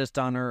themselves the fittest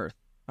on earth.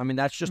 I mean,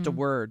 that's just a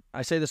word.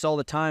 I say this all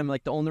the time.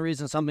 Like, the only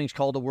reason something's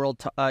called a world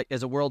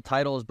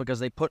title is because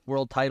they put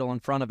world title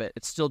in front of it.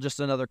 It's still just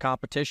another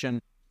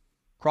competition.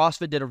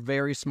 CrossFit did a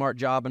very smart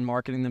job in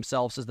marketing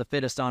themselves as the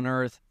fittest on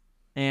earth.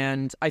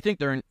 And I think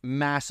they're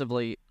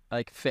massively,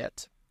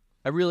 fit.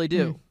 I really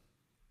do.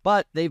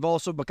 But they've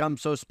also become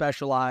so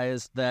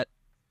specialized that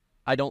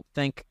I don't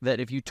think that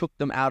if you took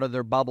them out of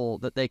their bubble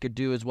that they could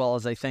do as well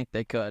as they think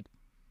they could.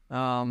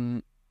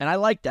 And I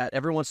like that.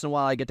 Every once in a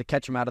while I get to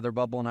catch them out of their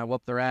bubble and I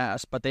whoop their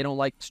ass, but they don't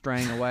like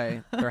straying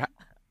away.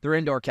 They're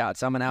indoor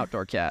cats. I'm an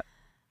outdoor cat.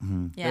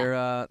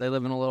 Yeah. They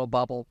live in a little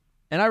bubble.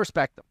 And I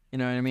respect them. You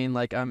know what I mean?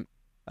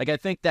 I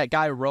think that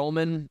guy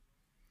Roman,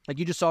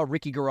 you just saw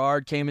Ricky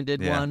Garrard came and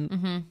did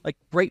one.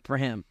 Great for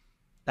him.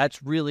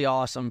 That's really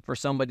awesome for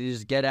somebody to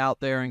just get out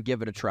there and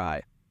give it a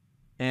try.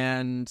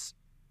 And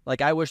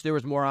I wish there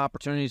was more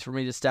opportunities for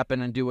me to step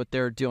in and do what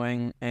they're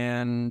doing.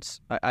 And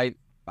I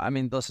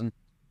mean, listen,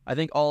 I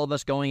think all of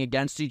us going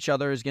against each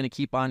other is going to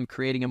keep on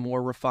creating a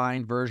more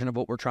refined version of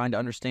what we're trying to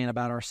understand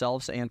about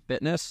ourselves and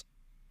fitness.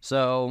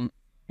 So,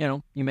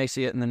 you may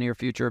see it in the near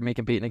future of me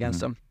competing against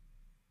them.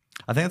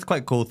 I think it's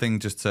quite a cool thing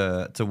just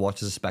to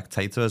watch as a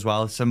spectator as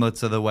well, similar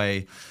to the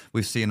way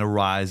we've seen a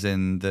rise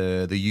in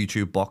the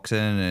YouTube boxing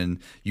and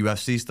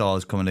UFC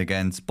stars coming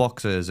against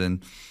boxers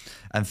and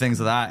things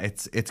like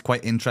that. It's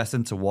quite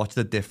interesting to watch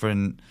the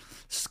different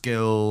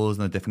skills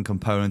and the different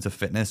components of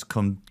fitness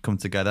come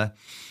together.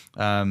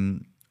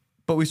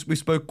 But we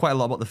spoke quite a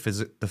lot about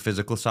the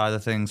physical side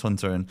of things,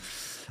 Hunter, and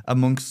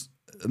amongst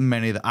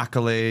many of the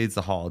accolades,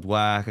 the hard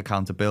work,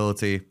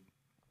 accountability,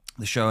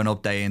 the showing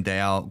up day in, day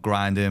out,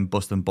 grinding,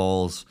 busting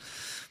balls.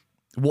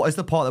 What is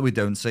the part that we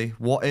don't see?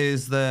 What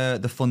is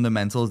the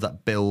fundamentals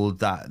that build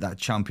that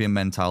champion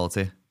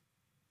mentality?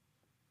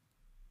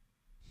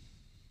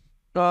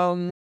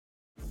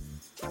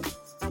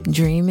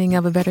 Dreaming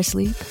of a better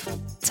sleep?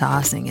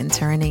 Tossing and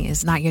turning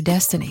is not your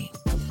destiny.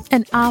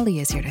 And Ollie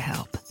is here to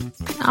help.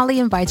 Ollie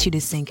invites you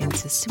to sink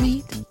into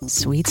sweet,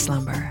 sweet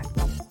slumber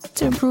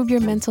to improve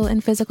your mental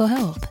and physical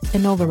health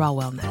and overall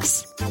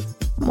wellness.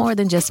 More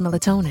than just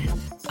melatonin,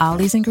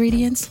 Ollie's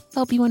ingredients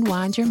help you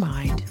unwind your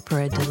mind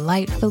for a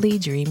delightfully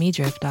dreamy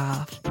drift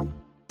off.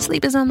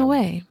 Sleep is on the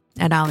way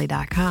at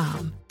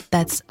Ollie.com.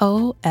 That's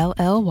OLLY.com.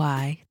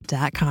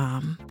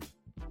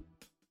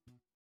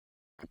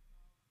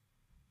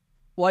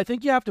 Well, I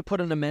think you have to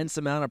put an immense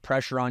amount of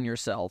pressure on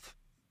yourself.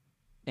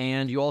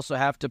 And you also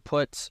have to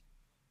put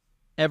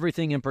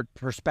everything in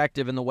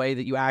perspective in the way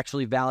that you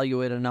actually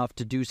value it enough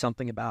to do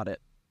something about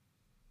it.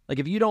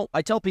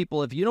 I tell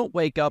people, if you don't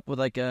wake up with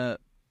a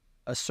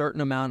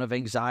certain amount of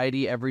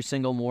anxiety every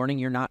single morning,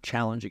 you're not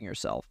challenging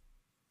yourself.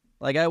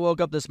 I woke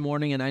up this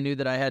morning and I knew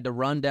that I had to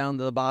run down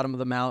to the bottom of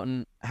the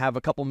mountain, have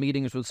a couple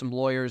meetings with some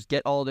lawyers,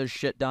 get all this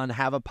shit done,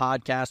 have a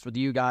podcast with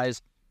you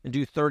guys, and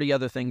do 30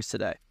 other things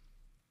today.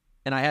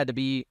 And I had to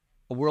be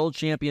a world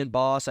champion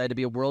boss, I had to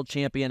be a world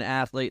champion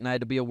athlete, and I had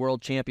to be a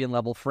world champion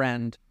level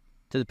friend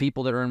to the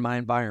people that are in my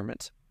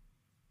environment.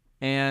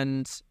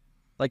 And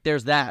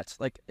there's that.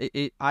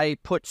 I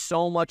put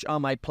so much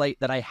on my plate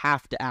that I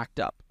have to act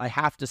up. I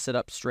have to sit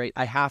up straight.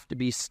 I have to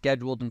be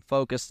scheduled and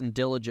focused and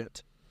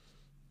diligent.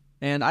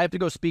 And I have to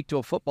go speak to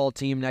a football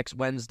team next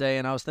Wednesday,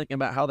 and I was thinking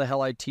about how the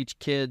hell I teach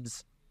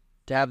kids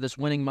to have this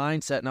winning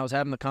mindset, and I was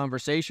having the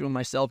conversation with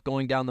myself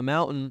going down the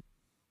mountain.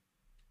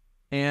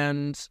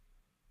 And,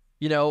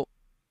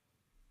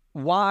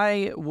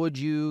 why would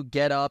you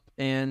get up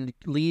and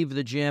leave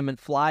the gym and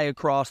fly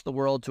across the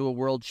world to a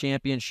world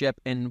championship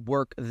and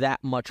work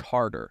that much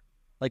harder?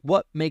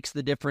 What makes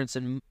the difference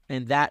in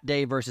that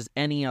day versus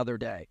any other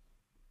day?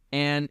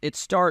 And it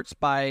starts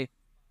by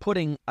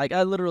putting,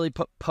 I literally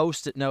put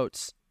Post-it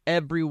notes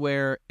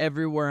everywhere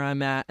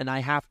I'm at, and I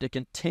have to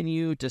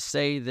continue to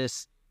say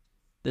this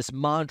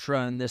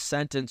mantra and this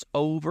sentence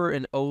over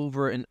and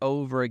over and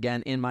over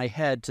again in my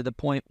head to the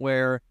point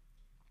where,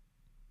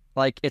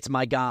 it's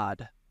my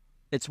God.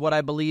 It's what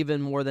I believe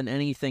in more than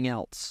anything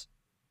else.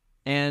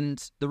 And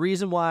the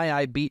reason why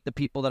I beat the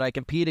people that I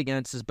compete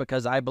against is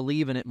because I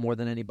believe in it more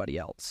than anybody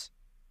else.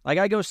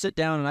 I go sit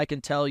down and I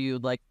can tell you,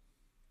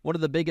 one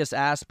of the biggest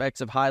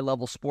aspects of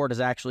high-level sport is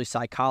actually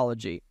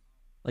psychology.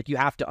 You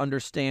have to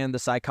understand the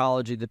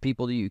psychology of the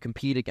people that you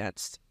compete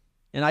against.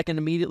 And I can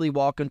immediately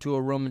walk into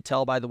a room and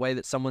tell by the way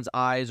that someone's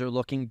eyes are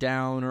looking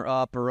down or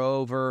up or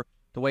over,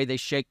 the way they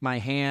shake my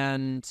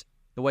hand,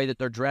 the way that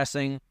they're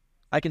dressing.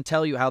 I can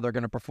tell you how they're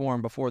going to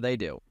perform before they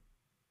do.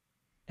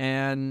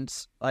 And,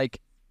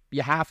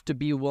 you have to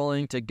be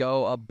willing to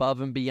go above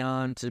and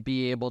beyond to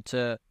be able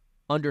to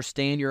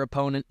understand your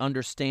opponent,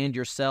 understand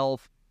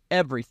yourself,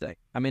 everything.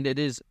 I mean, it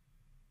is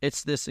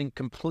it's this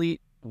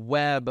incomplete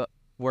web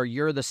where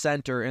you're the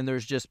center and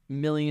there's just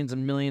millions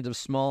and millions of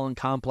small and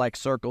complex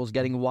circles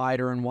getting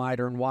wider and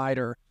wider and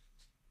wider.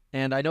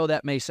 And I know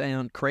that may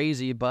sound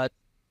crazy, but,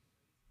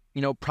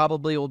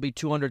 probably will be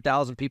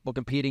 200,000 people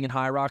competing in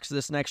High Rocks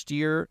this next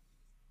year.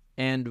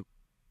 And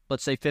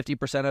let's say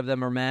 50% of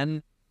them are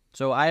men.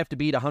 So I have to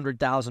beat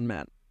 100,000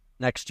 men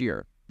next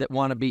year that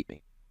want to beat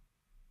me.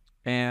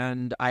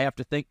 And I have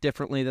to think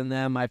differently than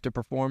them. I have to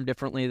perform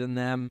differently than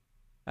them.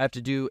 I have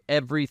to do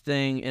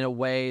everything in a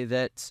way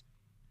that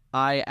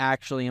I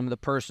actually am the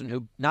person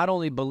who not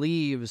only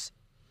believes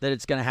that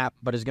it's going to happen,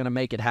 but is going to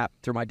make it happen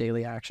through my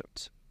daily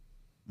actions.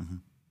 Mm-hmm.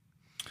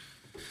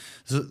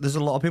 So there's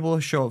a lot of people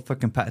who show up for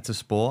competitive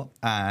sport,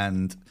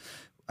 and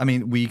I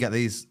mean, we get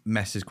these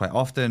messages quite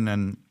often,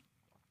 and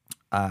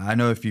I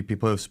know a few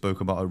people have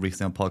spoken about it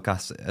recently on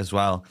podcasts as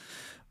well.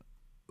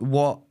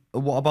 What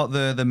about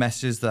the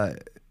messages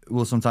that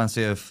we'll sometimes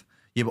say of,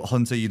 yeah, but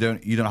Hunter, you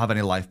don't have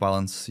any life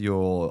balance.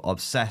 You're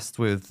obsessed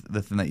with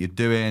the thing that you're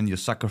doing. You're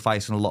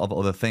sacrificing a lot of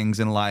other things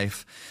in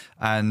life,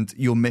 and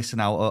you're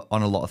missing out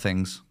on a lot of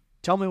things.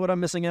 Tell me what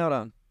I'm missing out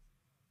on.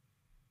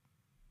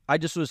 I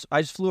just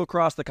flew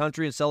across the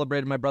country and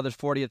celebrated my brother's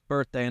 40th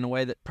birthday in a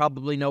way that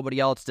probably nobody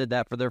else did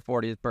that for their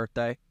 40th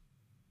birthday.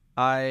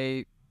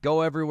 I go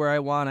everywhere I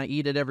want. I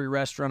eat at every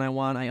restaurant I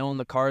want. I own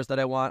the cars that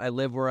I want. I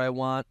live where I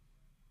want.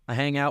 I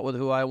hang out with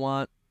who I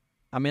want.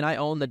 I mean, I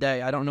own the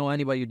day. I don't know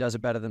anybody who does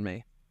it better than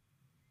me.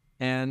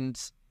 And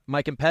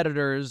my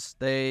competitors,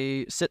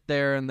 they sit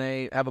there and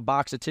they have a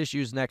box of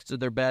tissues next to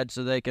their bed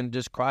so they can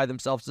just cry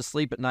themselves to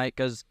sleep at night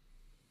because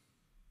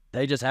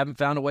they just haven't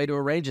found a way to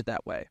arrange it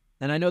that way.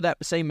 And I know that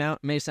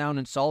may sound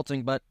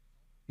insulting, but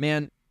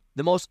man,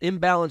 the most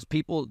imbalanced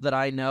people that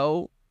I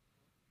know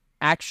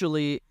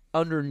actually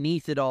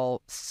underneath it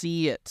all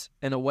see it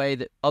in a way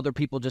that other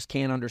people just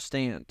can't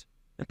understand.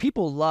 And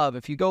people love,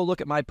 if you go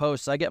look at my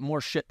posts, I get more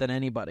shit than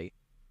anybody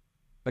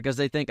because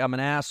they think I'm an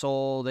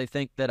asshole. They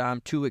think that I'm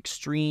too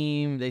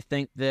extreme. They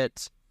think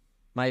that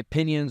my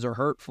opinions are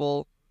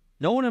hurtful.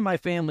 No one in my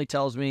family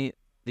tells me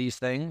these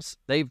things.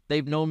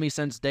 They've known me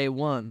since day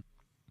one.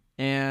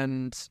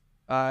 And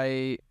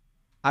I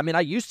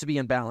used to be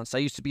imbalanced. I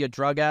used to be a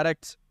drug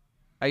addict.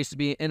 I used to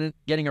be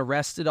getting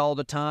arrested all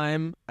the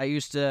time. I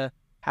used to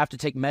have to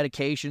take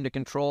medication to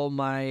control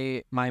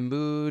my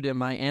mood and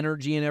my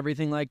energy and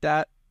everything like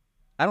that.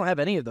 I don't have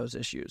any of those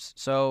issues.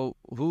 So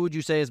who would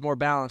you say is more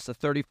balanced? The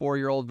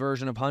 34-year-old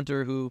version of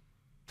Hunter who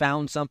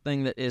found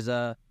something that is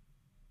a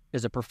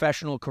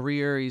professional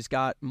career. He's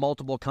got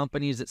multiple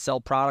companies that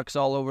sell products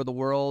all over the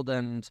world,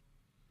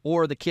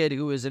 or the kid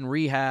who is in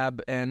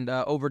rehab and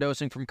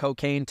overdosing from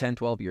cocaine 10,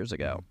 12 years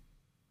ago.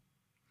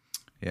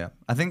 Yeah,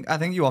 I think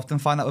you often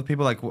find that with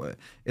people, like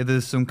if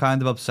there's some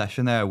kind of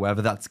obsession there,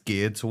 whether that's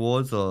geared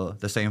towards or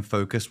the same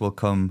focus will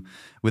come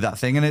with that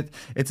thing. And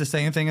it's the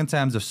same thing in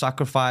terms of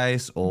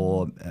sacrifice,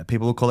 or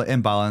people will call it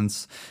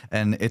imbalance.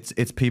 And it's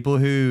people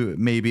who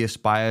maybe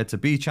aspire to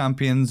be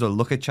champions or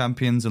look at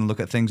champions and look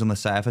at things on the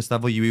surface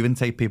level. You even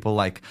take people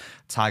like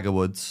Tiger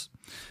Woods.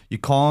 You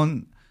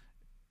can't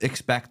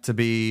expect to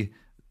be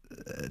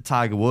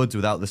Tiger Woods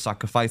without the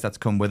sacrifice that's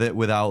come with it,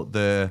 without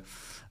the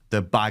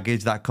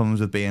baggage that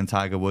comes with being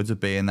Tiger Woods, of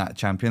being that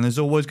champion. There's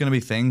always going to be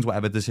things,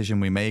 whatever decision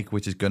we make,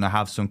 which is going to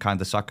have some kind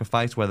of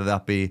sacrifice, whether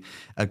that be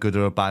a good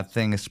or a bad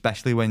thing,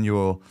 especially when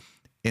you're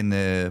in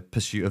the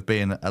pursuit of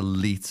being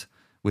elite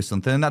with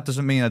something. And that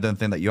doesn't mean, I don't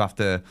think, that you have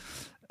to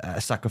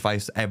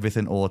sacrifice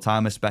everything all the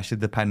time, especially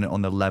depending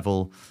on the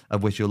level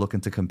of which you're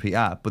looking to compete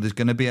at. But there's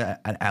going to be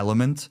an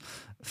element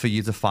for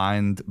you to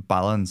find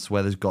balance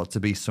where there's got to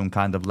be some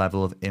kind of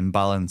level of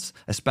imbalance,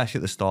 especially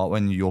at the start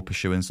when you're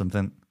pursuing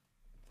something.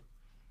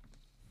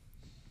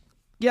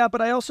 Yeah,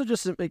 but I also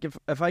just think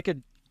if I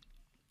could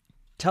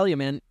tell you,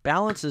 man,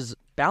 balance is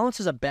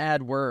a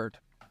bad word.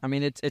 I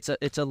mean,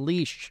 it's a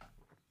leash.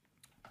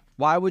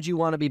 Why would you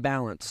want to be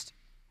balanced?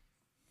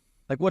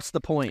 Like, what's the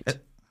point?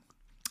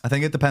 I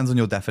think it depends on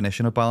your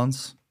definition of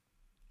balance.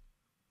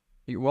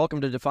 You're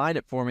welcome to define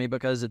it for me,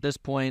 because at this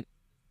point,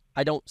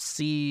 I don't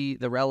see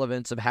the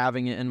relevance of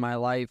having it in my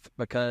life,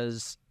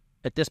 because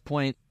at this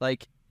point,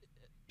 like,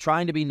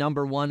 trying to be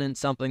number one in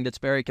something that's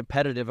very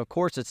competitive, of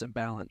course it's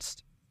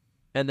imbalanced.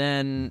 And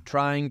then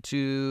trying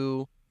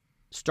to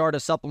start a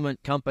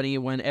supplement company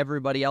when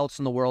everybody else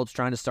in the world's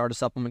trying to start a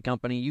supplement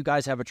company. You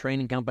guys have a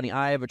training company.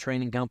 I have a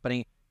training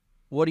company.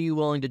 What are you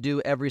willing to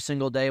do every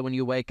single day when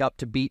you wake up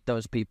to beat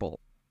those people?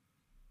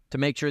 To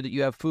make sure that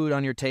you have food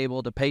on your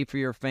table, to pay for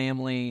your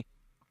family,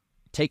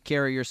 take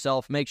care of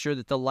yourself, make sure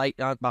that the light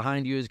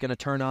behind you is going to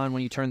turn on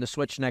when you turn the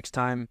switch next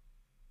time.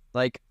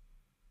 Like,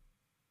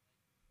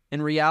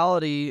 in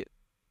reality,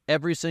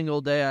 every single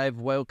day I've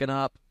woken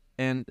up,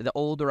 and the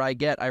older I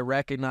get, I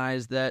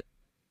recognize that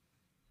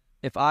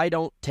if I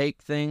don't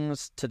take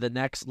things to the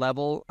next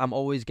level, I'm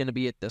always going to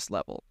be at this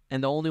level.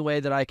 And the only way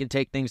that I can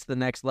take things to the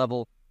next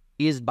level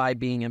is by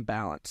being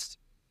imbalanced.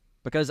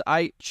 Because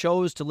I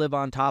chose to live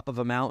on top of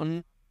a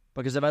mountain,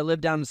 because if I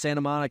lived down in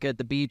Santa Monica at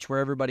the beach where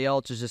everybody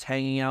else is just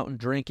hanging out and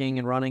drinking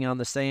and running on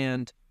the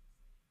sand,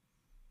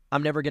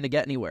 I'm never going to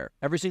get anywhere.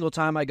 Every single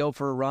time I go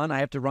for a run, I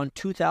have to run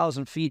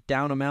 2,000 feet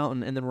down a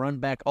mountain and then run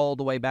back all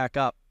the way back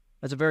up.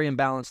 That's a very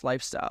imbalanced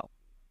lifestyle.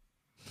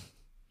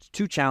 It's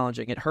too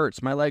challenging. It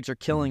hurts. My legs are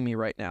killing me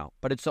right now,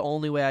 but it's the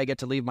only way I get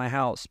to leave my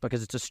house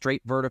because it's a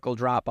straight vertical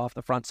drop off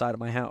the front side of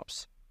my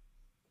house.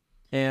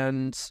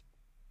 And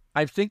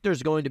I think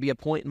there's going to be a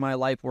point in my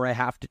life where I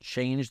have to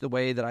change the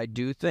way that I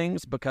do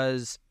things,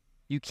 because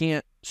you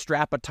can't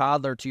strap a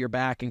toddler to your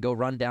back and go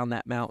run down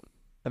that mountain.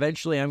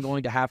 Eventually, I'm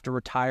going to have to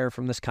retire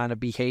from this kind of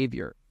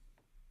behavior.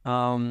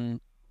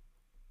 And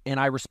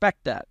I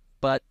respect that.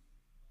 But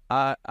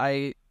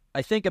I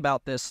think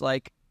about this,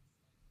 like,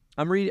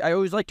 I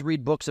always like to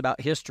read books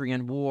about history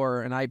and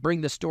war, and I bring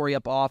this story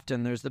up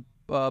often. There's the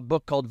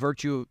book called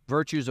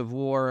Virtues of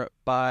War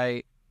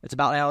it's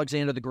about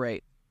Alexander the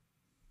Great.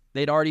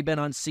 They'd already been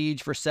on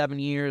siege for 7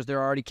 years.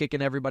 They're already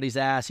kicking everybody's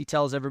ass. He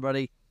tells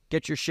everybody,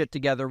 get your shit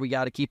together. We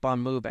got to keep on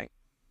moving.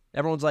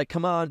 Everyone's like,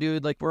 come on,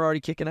 dude. Like, we're already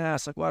kicking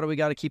ass. Like, why do we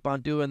got to keep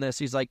on doing this?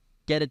 He's like,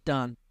 get it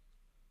done.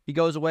 He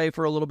goes away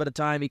for a little bit of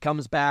time. He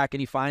comes back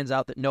and he finds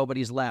out that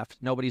nobody's left.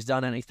 Nobody's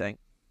done anything.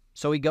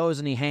 So he goes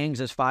and he hangs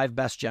his 5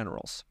 best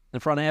generals in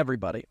front of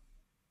everybody.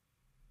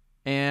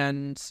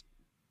 And,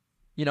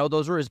 you know,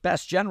 those were his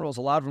best generals.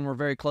 A lot of them were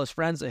very close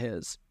friends of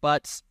his.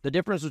 But the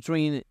difference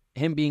between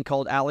him being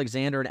called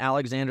Alexander and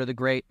Alexander the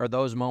Great are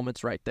those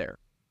moments right there.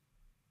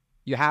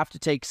 You have to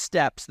take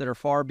steps that are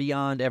far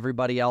beyond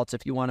everybody else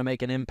if you want to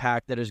make an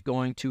impact that is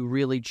going to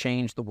really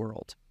change the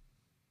world.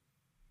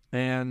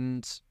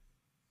 And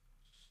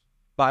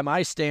by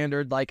my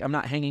standard, like, I'm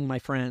not hanging my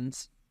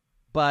friends,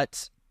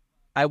 but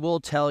I will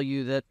tell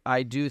you that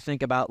I do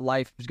think about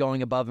life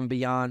going above and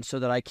beyond so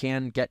that I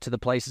can get to the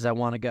places I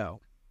want to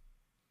go.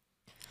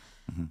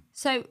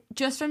 So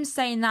just from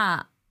saying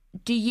that,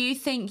 do you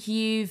think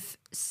you've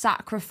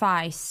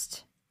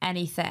sacrificed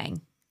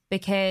anything?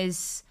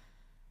 Because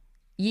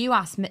you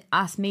asked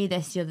me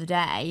this the other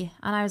day,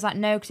 and I was like,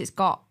 no, because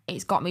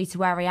it's got me to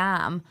where I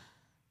am.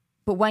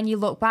 But when you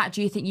look back,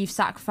 do you think you've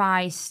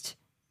sacrificed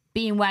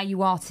being where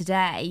you are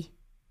today?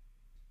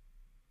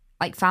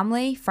 Like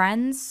family,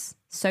 friends,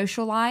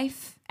 social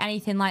life,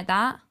 anything like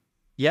that?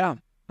 Yeah.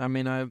 I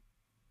mean,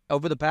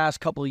 over the past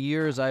couple of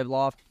years, I've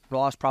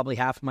lost probably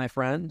half of my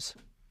friends.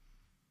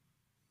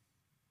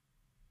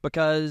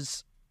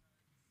 Because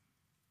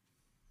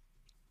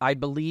I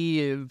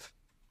believe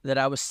that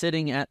I was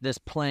sitting at this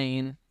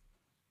plane,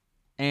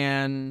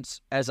 and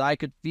as I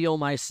could feel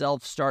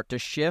myself start to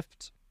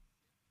shift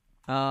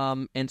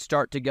and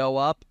start to go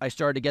up, I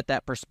started to get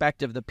that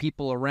perspective, the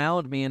people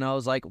around me, and I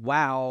was like,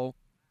 wow,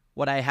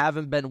 what I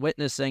haven't been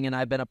witnessing and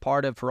I've been a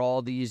part of for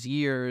all these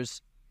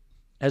years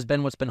has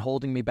been what's been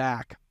holding me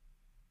back.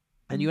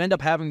 And you end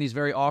up having these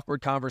very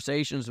awkward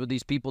conversations with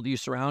these people that you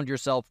surround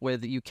yourself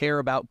with that you care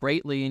about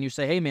greatly, and you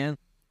say, hey, man,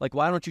 like,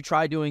 why don't you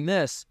try doing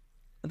this?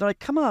 And they're like,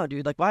 come on,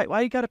 dude, like,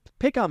 why you got to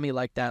pick on me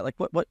like that? Like,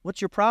 what's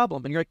your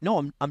problem? And you're like,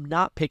 no, I'm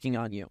not picking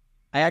on you.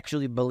 I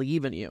actually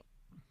believe in you.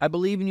 I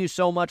believe in you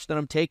so much that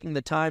I'm taking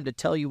the time to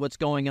tell you what's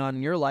going on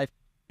in your life,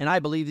 and I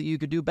believe that you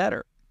could do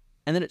better.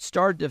 And then it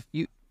started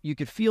to, you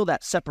could feel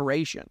that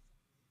separation.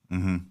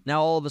 Mm-hmm.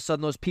 Now, all of a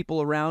sudden, those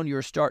people around you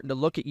are starting to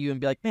look at you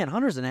and be like, man,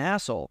 Hunter's an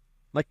asshole.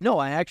 I'm like, no,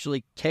 I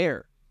actually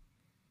care.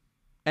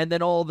 And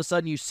then all of a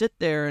sudden you sit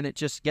there and it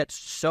just gets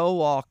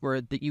so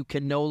awkward that you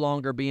can no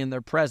longer be in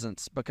their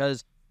presence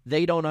because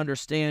they don't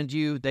understand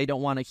you. They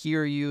don't want to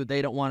hear you.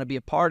 They don't want to be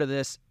a part of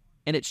this.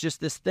 And it's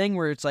just this thing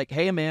where it's like,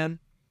 hey, man,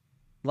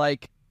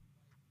 like,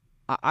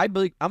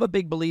 I'm a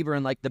big believer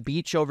in, like, the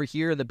beach over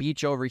here and the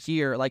beach over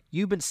here. Like,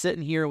 you've been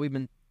sitting here, we've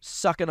been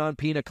sucking on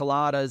pina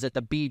coladas at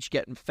the beach,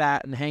 getting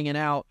fat and hanging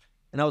out.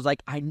 And I was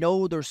like, I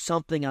know there's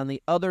something on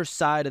the other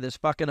side of this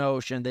fucking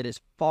ocean that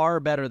is far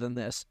better than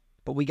this,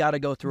 but we got to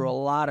go through a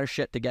lot of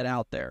shit to get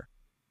out there.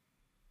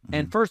 Mm-hmm.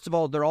 And first of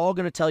all, they're all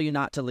going to tell you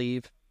not to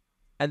leave.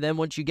 And then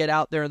once you get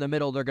out there in the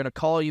middle, they're going to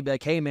call you, be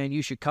like, hey, man,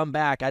 you should come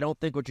back. I don't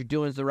think what you're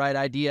doing is the right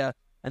idea.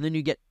 And then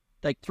you get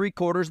like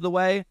 3/4 of the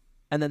way,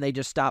 and then they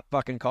just stop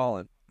fucking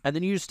calling. And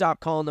then you just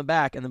stop calling them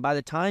back. And then by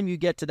the time you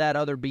get to that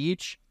other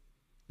beach,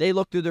 they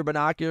look through their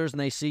binoculars and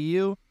they see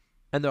you,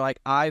 and they're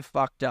like, I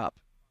fucked up.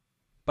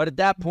 But at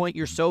that point,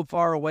 you're so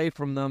far away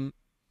from them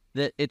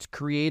that it's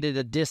created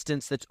a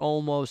distance that's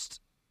almost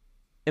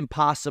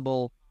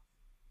impossible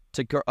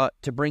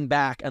to bring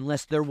back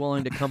unless they're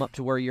willing to come up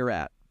to where you're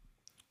at.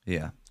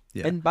 Yeah.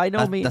 And by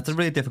no means... That's a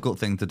really difficult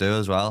thing to do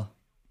as well.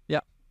 Yeah,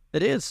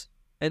 it is.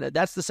 And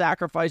that's the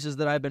sacrifices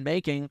that I've been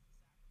making.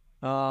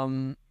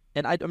 And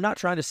I'm not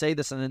trying to say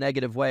this in a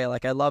negative way.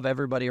 Like, I love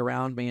everybody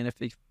around me, and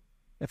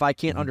if I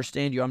can't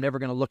understand you, I'm never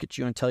going to look at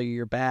you and tell you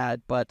you're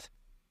bad, but...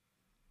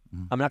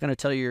 I'm not going to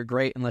tell you you're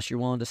great unless you're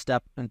willing to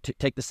step and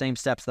take the same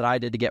steps that I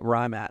did to get where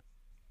I'm at.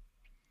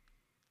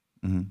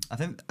 Mm-hmm. I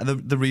think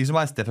the reason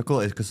why it's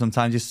difficult is because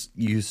sometimes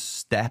you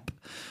step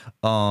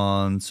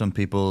on some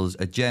people's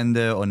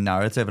agenda or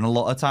narrative, and a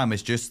lot of time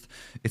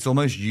it's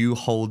almost you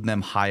holding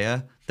them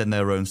higher than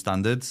their own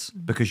standards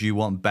because you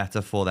want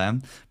better for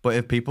them. But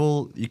if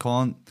people, you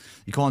can't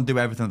do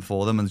everything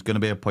for them, and there's going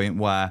to be a point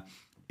where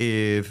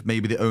if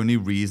maybe the only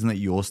reason that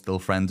you're still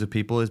friends with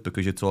people is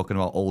because you're talking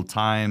about old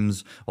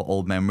times or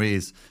old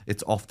memories,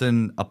 it's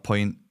often a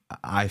point,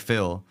 I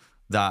feel,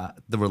 that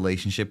the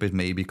relationship is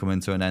maybe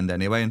coming to an end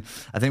anyway. And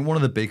I think one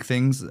of the big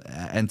things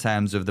in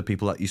terms of the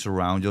people that you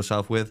surround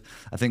yourself with,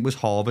 I think was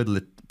Harvard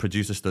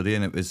produced a study,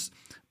 and it was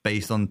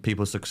based on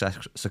people's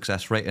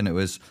success rate, and it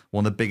was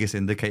one of the biggest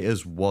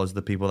indicators was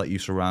the people that you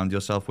surround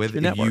yourself with.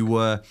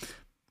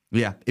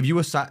 If you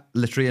were sat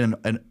literally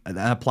and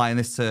applying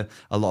this to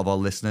a lot of our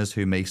listeners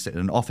who may sit in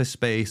an office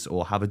space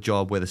or have a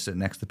job where they're sitting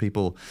next to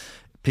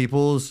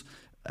people's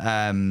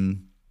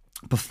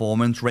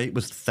performance rate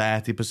was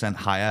 30%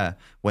 higher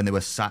when they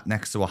were sat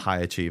next to a high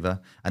achiever.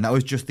 And that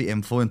was just the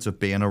influence of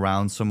being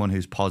around someone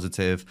who's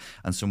positive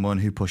and someone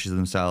who pushes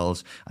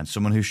themselves and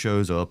someone who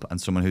shows up and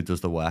someone who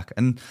does the work.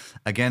 And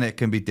again, it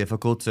can be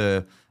difficult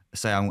to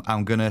say,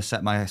 I'm going to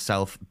set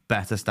myself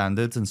better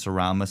standards and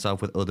surround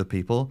myself with other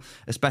people,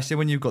 especially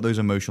when you've got those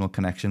emotional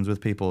connections with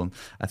people. And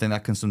I think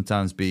that can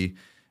sometimes be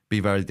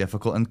very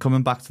difficult. And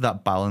coming back to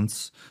that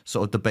balance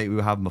sort of debate we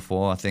were having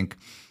before, I think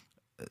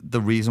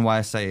the reason why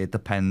I say it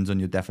depends on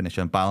your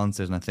definition of balance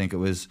is, and I think it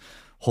was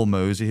Hull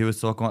Mosey who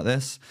was talking about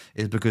this,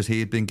 is because he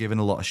had been given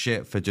a lot of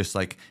shit for just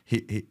like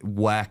he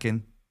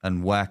working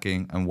and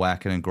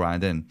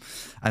grinding.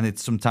 And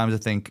it's sometimes, I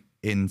think,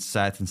 in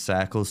certain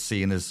circles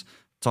seen as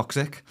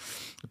toxic.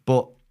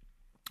 But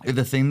if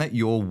the thing that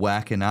you're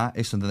working at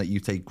is something that you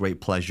take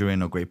great pleasure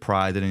in or great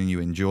pride in and you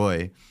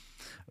enjoy,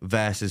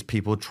 versus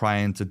people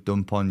trying to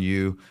dump on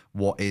you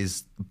what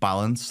is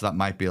balance, that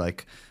might be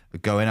like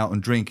going out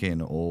and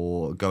drinking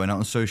or going out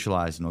and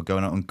socializing or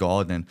going out and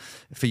gardening,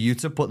 for you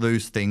to put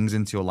those things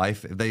into your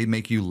life, if they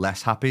make you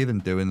less happy than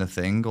doing the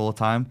thing all the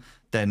time,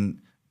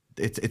 then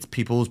it's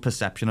people's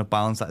perception of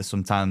balance that is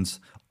sometimes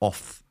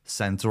off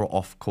center or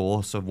off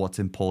course of what's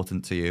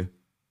important to you.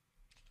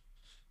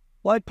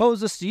 Well, I'd pose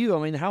this to you. I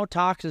mean, how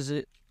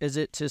toxic is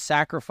it to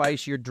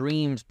sacrifice your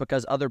dreams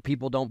because other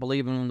people don't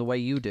believe in them the way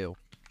you do?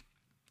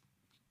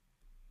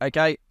 Like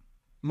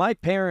my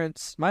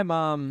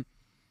mom,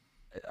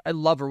 I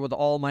love her with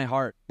all my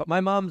heart, but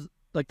my mom's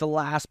like the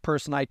last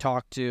person I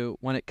talk to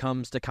when it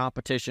comes to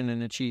competition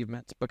and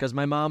achievements, because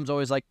my mom's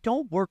always like,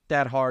 don't work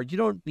that hard. You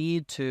don't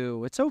need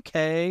to. It's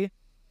okay.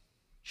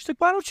 She's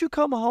like, why don't you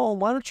come home?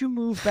 Why don't you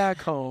move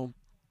back home?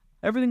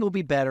 Everything will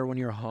be better when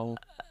you're home.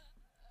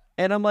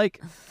 And I'm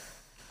like,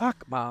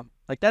 fuck, Mom.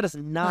 Like, that is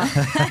not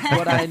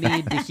what I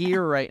need to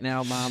hear right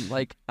now, Mom.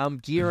 Like, I'm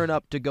gearing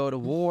up to go to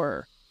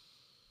war.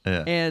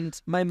 Yeah. And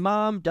my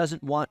mom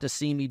doesn't want to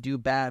see me do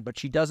bad, but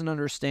she doesn't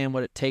understand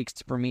what it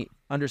takes for me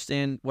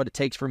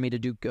to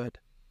do good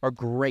or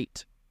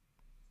great.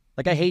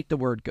 Like, I hate the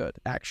word good,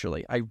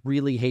 actually. I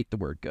really hate the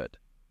word good.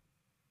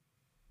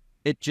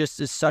 It just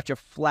is such a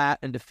flat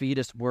and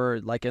defeatist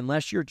word. Like,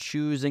 unless you're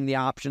choosing the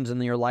options in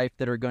your life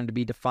that are going to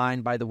be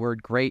defined by the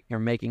word great, you're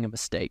making a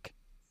mistake.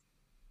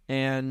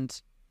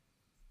 And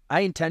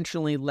I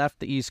intentionally left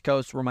the East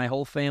Coast where my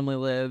whole family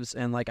lives,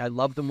 and like, I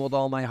love them with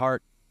all my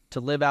heart, to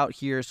live out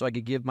here so I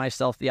could give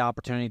myself the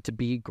opportunity to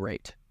be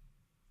great.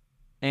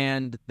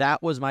 And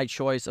that was my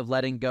choice of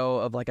letting go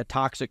of like a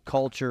toxic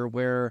culture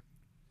where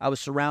I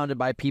was surrounded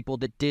by people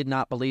that did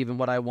not believe in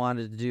what I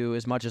wanted to do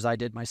as much as I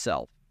did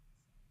myself.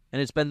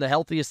 And it's been the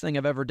healthiest thing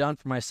I've ever done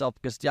for myself,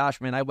 because Josh,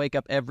 man, I wake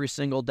up every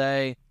single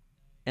day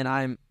and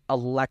I'm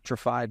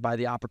electrified by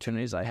the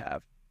opportunities I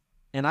have.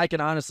 And I can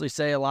honestly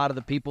say a lot of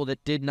the people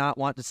that did not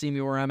want to see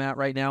me where I'm at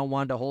right now,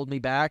 wanted to hold me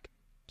back,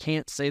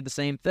 can't say the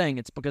same thing.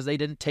 It's because they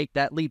didn't take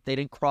that leap. They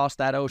didn't cross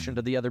that ocean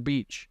to the other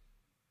beach.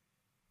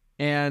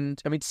 And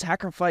I mean,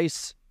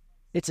 sacrifice,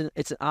 it's an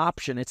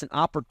option. It's an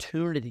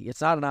opportunity.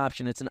 It's not an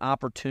option. It's an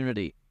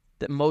opportunity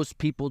that most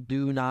people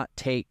do not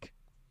take.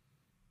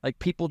 Like,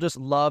 people just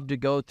love to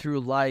go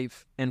through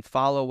life and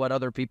follow what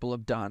other people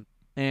have done.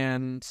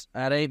 And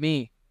that ain't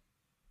me.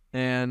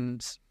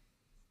 And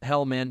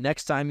hell, man,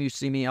 next time you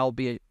see me,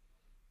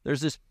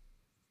 there's this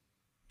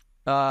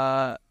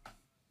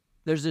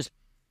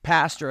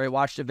pastor, I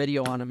watched a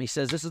video on him. He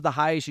says, this is the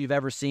highest you've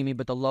ever seen me,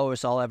 but the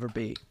lowest I'll ever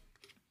be.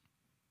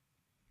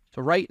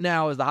 So right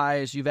now is the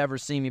highest you've ever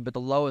seen me, but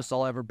the lowest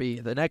I'll ever be.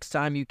 The next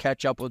time you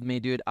catch up with me,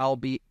 dude, I'll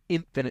be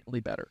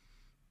infinitely better.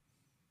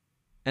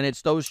 And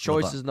it's those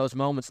choices and those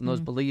moments and those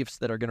beliefs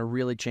that are going to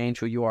really change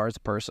who you are as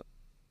a person.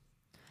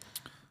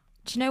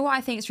 Do you know what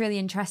I think is really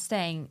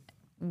interesting?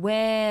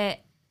 Well,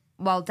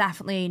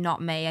 definitely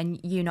not me, and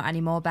you not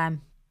anymore,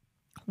 Ben.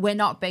 We're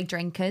not big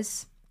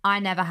drinkers. I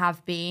never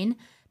have been.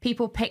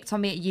 People picked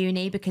on me at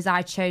uni because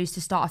I chose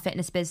to start a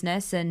fitness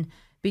business and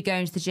be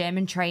going to the gym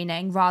and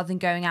training rather than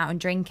going out and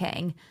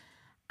drinking.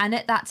 And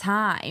at that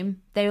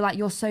time, they were like,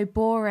 you're so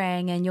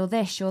boring and you're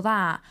this, you're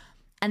that.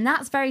 And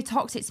that's very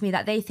toxic to me,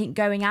 that they think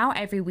going out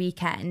every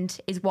weekend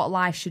is what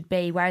life should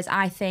be. Whereas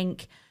I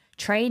think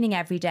training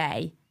every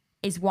day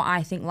is what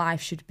I think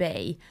life should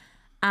be.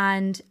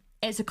 And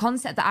it's a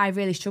concept that I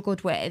really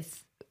struggled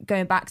with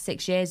going back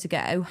 6 years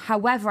ago.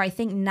 However, I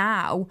think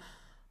now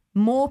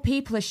more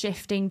people are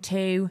shifting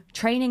to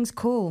training's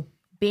cool.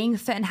 Being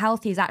fit and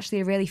healthy is actually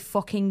a really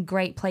fucking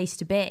great place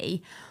to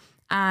be.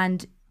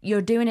 And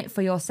you're doing it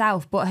for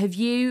yourself. But have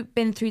you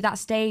been through that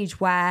stage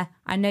where,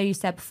 I know you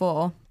said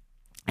before,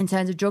 in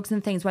terms of drugs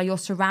and things, where you're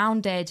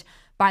surrounded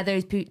by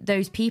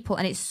those people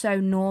and it's so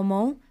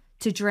normal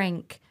to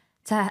drink,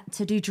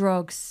 to do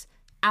drugs,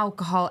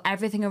 alcohol,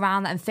 everything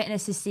around that, and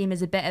fitness is seen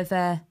as a bit of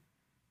a,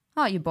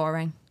 oh, you're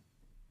boring?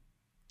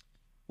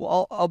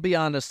 Well, I'll be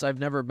honest. I've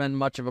never been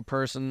much of a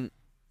person.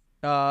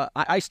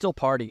 I still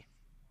party.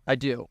 I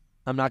do.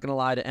 I'm not going to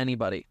lie to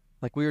anybody.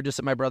 Like, we were just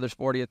at my brother's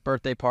 40th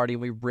birthday party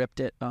and we ripped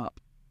it up.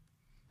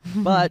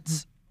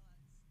 But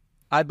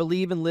I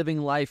believe in living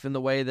life in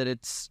the way that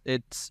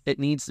it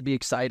needs to be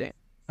exciting.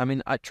 I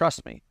mean,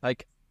 trust me.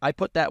 Like, I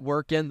put that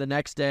work in. The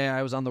next day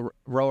I was on the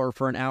rower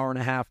for an hour and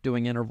a half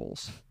doing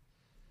intervals.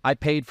 I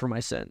paid for my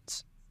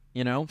sins,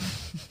 you know?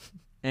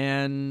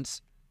 And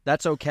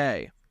that's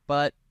okay.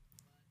 But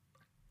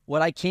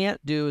what I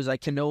can't do is I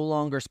can no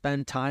longer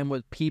spend time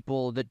with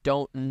people that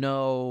don't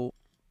know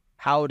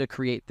how to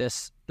create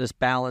this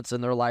balance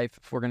in their life,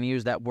 if we're going to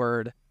use that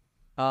word.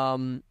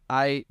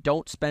 I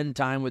don't spend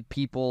time with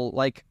people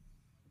like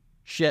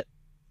shit.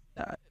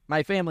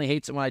 My family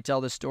hates it when I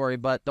tell this story,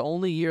 but the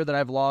only year that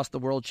I've lost the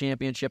world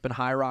championship in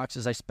High Rocks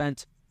is I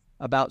spent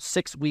about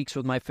 6 weeks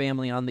with my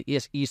family on the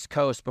East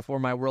Coast before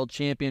my world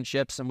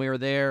championships, and we were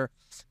there.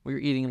 We were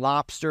eating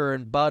lobster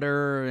and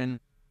butter and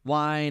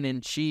wine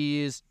and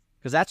cheese,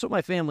 because that's what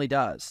my family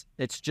does.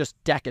 It's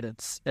just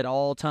decadence at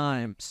all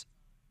times.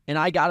 And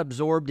I got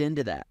absorbed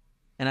into that.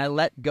 And I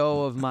let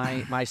go of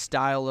my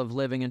style of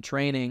living and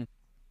training.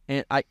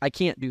 And I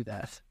can't do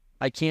that.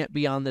 I can't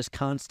be on this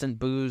constant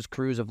booze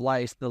cruise of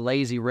life, the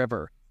lazy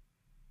river.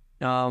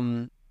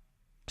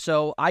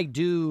 So I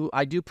do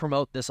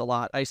promote this a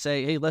lot. I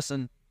say, hey,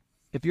 listen,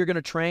 if you're going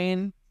to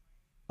train,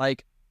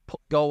 like,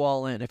 go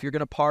all in. If you're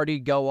going to party,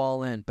 go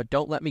all in. But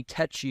don't let me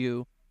catch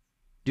you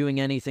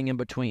doing anything in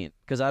between,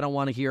 because I don't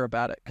want to hear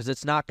about it, because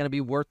it's not going to be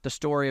worth the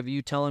story of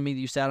you telling me that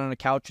you sat on a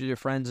couch with your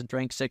friends and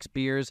drank 6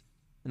 beers,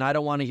 and I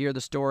don't want to hear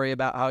the story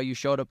about how you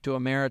showed up to a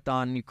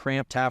marathon and you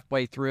cramped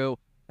halfway through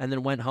and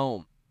then went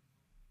home.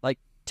 Like,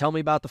 tell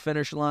me about the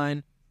finish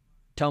line.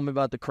 Tell me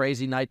about the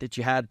crazy night that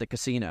you had at the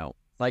casino.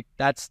 Like,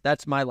 that's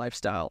my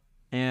lifestyle.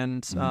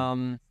 And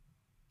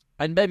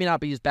I'd maybe not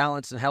be as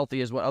balanced and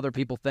healthy as what other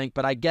people think,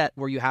 but I get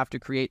where you have to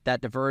create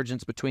that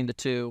divergence between the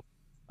two.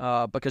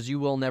 Because you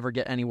will never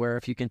get anywhere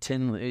if you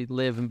continually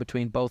live in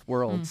between both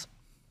worlds.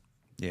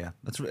 Yeah,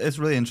 it's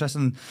really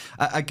interesting.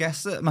 I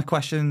guess my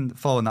question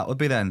following that would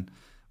be then,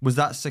 was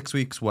that 6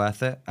 weeks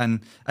worth it? And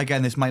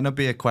again, this might not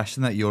be a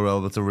question that you're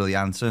able to really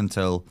answer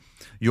until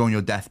you're on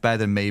your deathbed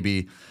and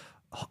maybe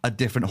a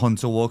different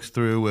hunter walks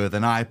through with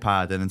an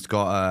iPad and it's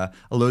got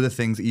a load of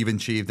things you've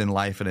achieved in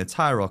life, and it's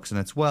High Rocks and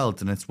it's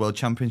Worlds and it's World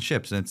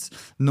Championships and it's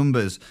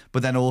numbers.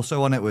 But then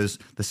also on it was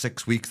the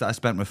 6 weeks that I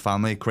spent with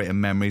family,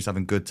 creating memories,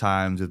 having good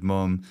times with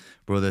mum,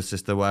 brother,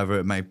 sister, whatever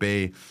it might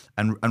be,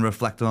 and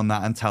reflecting on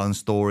that and telling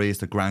stories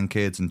to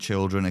grandkids and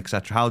children,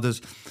 etc.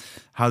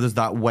 How does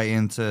that weigh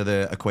into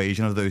the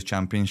equation of those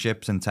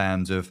championships in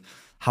terms of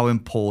how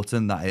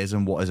important that is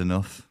and what is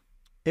enough?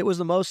 It was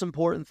the most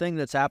important thing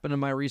that's happened in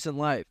my recent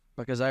life,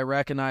 because I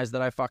recognize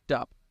that I fucked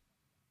up.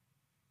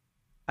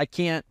 I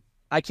can't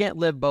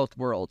live both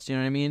worlds, you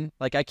know what I mean?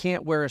 Like, I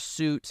can't wear a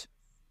suit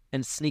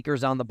and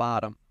sneakers on the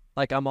bottom.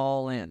 Like, I'm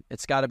all in.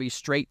 It's got to be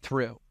straight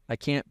through. I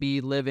can't be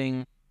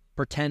living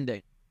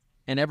pretending.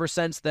 And ever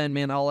since then,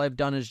 man, all I've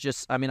done is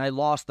I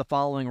lost the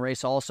following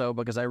race also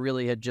because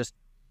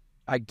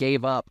I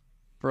gave up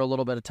for a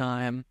little bit of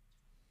time.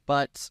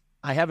 But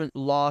I haven't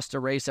lost a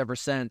race ever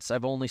since.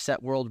 I've only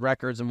set world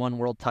records and won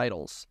world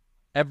titles.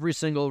 Every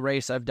single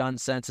race I've done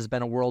since has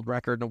been a world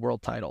record and a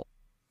world title.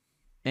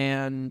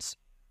 And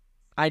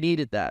I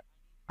needed that.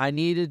 I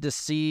needed to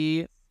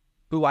see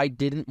who I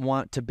didn't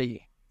want to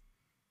be.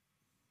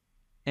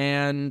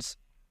 And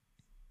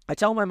I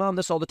tell my mom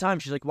this all the time.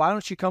 She's like, why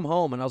don't you come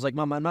home? And I was like,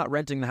 Mom, I'm not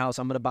renting the house.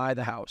 I'm going to buy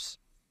the house.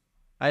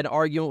 I had an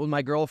argument with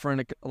my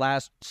girlfriend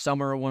last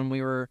summer when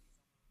we were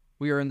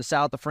in the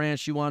south of France.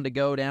 She wanted to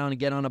go down and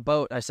get on a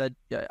boat. I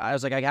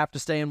was like, I have to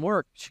stay and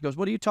work. She goes,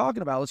 what are you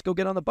talking about? Let's go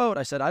get on the boat.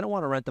 I said, I don't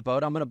want to rent the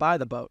boat. I'm going to buy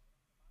the boat.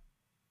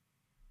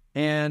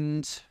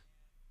 And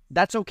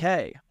that's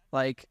okay.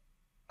 Like,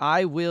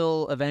 I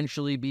will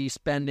eventually be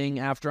spending,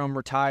 after I'm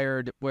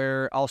retired,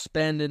 where I'll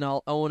spend and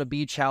I'll own a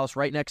beach house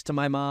right next to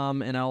my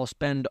mom, and I'll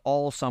spend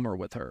all summer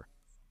with her.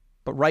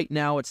 But right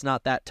now, it's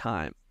not that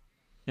time.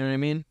 You know what I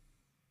mean?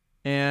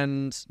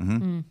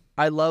 And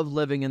I love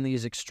living in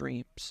these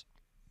extremes,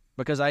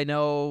 because I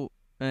know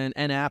an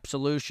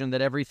absolution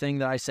that everything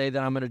that I say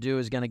that I'm going to do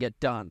is going to get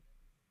done.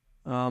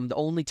 The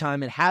only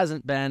time it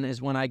hasn't been is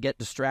when I get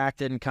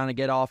distracted and kind of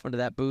get off into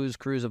that booze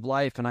cruise of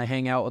life, and I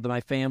hang out with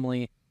my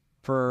family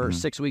for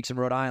 6 weeks in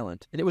Rhode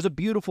Island. And it was a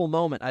beautiful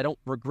moment. I don't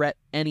regret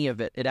any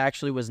of it. It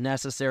actually was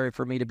necessary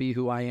for me to be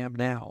who I am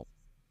now.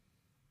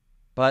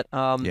 But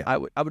I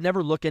would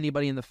never look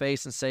anybody in the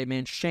face and say,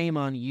 man, shame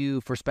on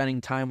you for spending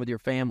time with your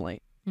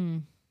family.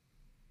 And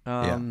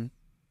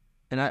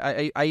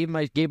I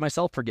even gave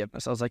myself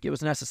forgiveness. I was like, it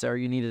was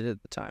necessary. You needed it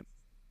at the time.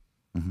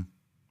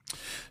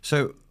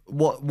 So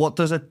what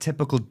does a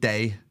typical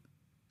day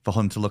for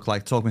Hunter look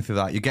like? Talk me through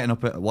that. You're getting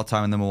up at what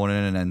time in the morning,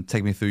 and then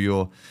take me through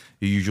your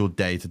usual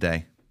day to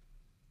day.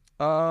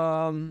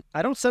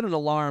 I don't set an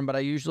alarm, but I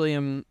usually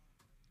am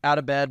out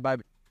of bed by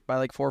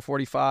like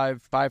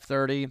 4:45,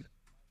 5:30.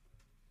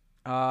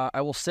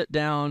 I will sit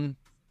down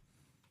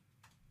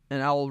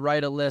and I will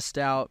write a list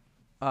out.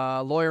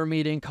 Lawyer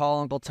meeting,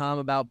 call Uncle Tom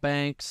about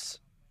banks,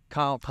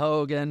 call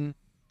Hogan,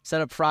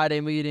 set up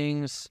Friday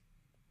meetings,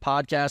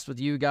 podcast with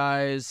you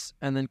guys,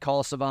 and then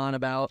call Savan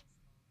about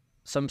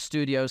some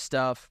studio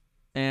stuff.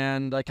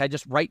 And like I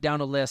just write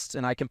down a list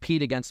and I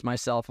compete against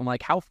myself. I'm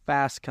like, how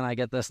fast can I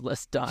get this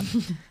list done?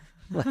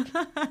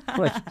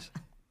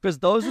 Because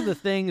those are the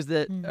things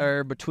that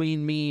are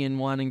between me and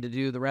wanting to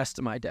do the rest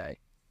of my day.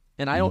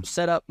 And I don't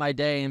set up my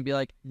day and be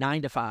like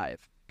 9 to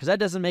 5, because that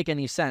doesn't make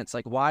any sense.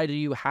 Like, why do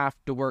you have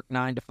to work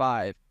 9 to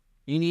 5?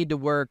 You need to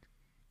work,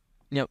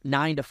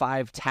 9 to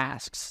 5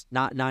 tasks,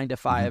 not 9 to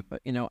 5,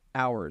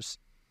 hours.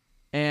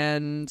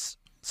 And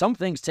some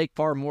things take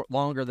far more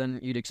longer than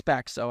you'd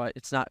expect, so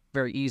it's not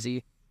very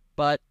easy.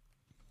 But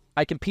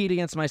I compete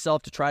against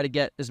myself to try to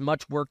get as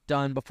much work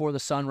done before the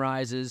sun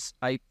rises.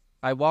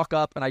 I walk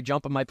up and I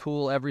jump in my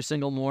pool every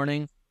single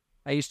morning.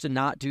 I used to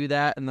not do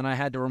that, and then I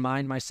had to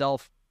remind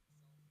myself.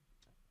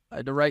 I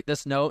had to write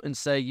this note and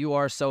say, you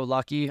are so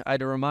lucky. I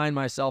had to remind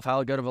myself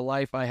how good of a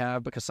life I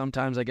have, because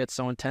sometimes I get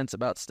so intense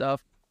about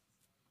stuff.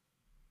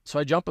 So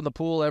I jump in the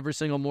pool every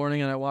single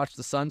morning and I watch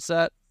the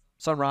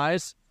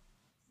sunrise.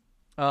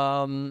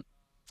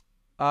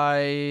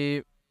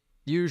 I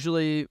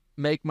usually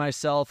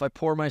I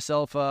pour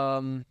myself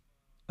a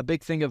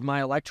big thing of my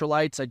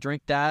electrolytes. I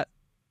drink that.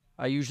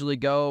 I usually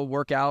go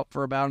work out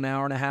for about an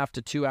hour and a half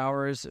to 2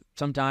 hours.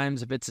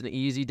 Sometimes if it's an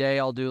easy day,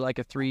 I'll do like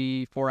a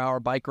 3-4 hour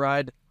bike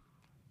ride.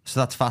 So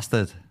that's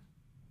fasted.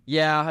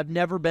 Yeah, I've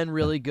never been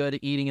really good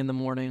at eating in the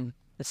morning.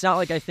 It's not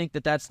like I think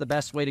that that's the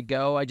best way to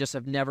go. I just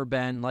have never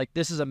been. Like,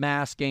 this is a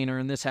mass gainer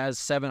and this has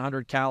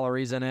 700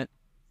 calories in it.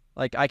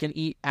 Like, I can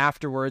eat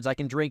afterwards. I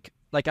can drink.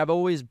 Like, I've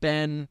always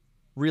been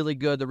really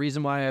good. The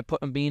reason why I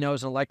put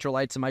aminos and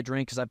electrolytes in my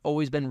drink is I've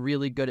always been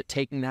really good at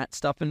taking that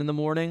stuff in the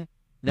morning.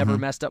 Never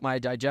messed up my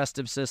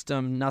digestive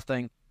system,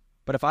 nothing.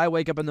 But if I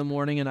wake up in the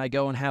morning and I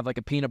go and have like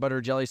a peanut butter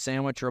jelly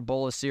sandwich or a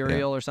bowl of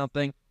cereal or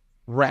something,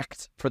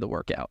 wrecked for the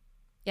workout.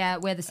 Yeah,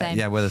 we're the same.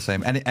 We're the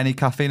same. Any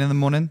caffeine in the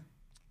morning?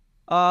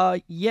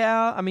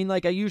 Yeah. I mean,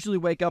 like, I usually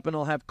wake up and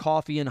I'll have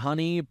coffee and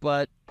honey,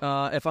 but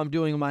if I'm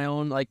doing my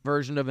own like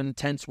version of an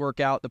intense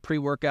workout, the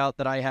pre-workout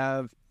that I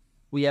have,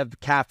 we have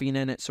caffeine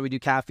in it. So we do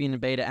caffeine and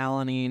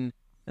beta-alanine,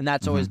 and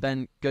that's always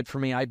been good for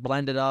me. I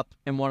blend it up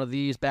in one of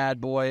these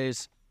bad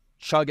boys,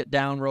 chug it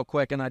down real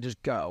quick, and I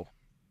just go.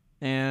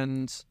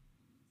 And,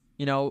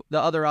 the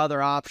other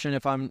option,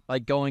 if I'm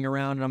like going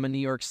around and I'm in New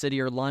York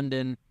City or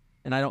London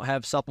and I don't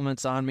have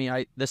supplements on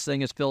me, this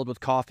thing is filled with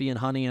coffee and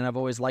honey, and I've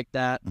always liked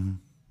that.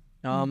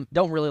 Don't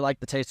really like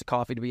the taste of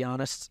coffee, to be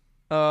honest.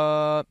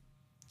 Workout.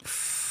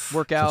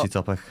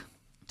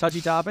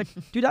 Touchy topic.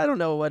 Dude, I don't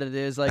know what it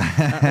is. Like,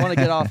 I want to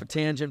get off a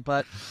tangent,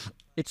 but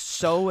it's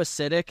so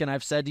acidic, and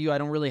I've said to you, I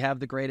don't really have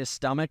the greatest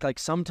stomach. Like,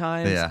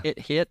 sometimes it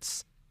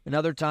hits, and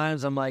other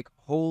times I'm like,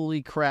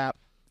 holy crap.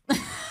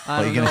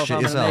 I don't know if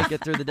I'm going to make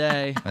it through the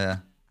day. Yeah.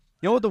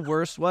 You know what the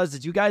worst was?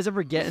 Did you guys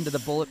ever get into the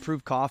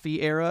bulletproof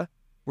coffee era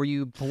where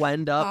you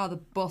blend up? Oh, the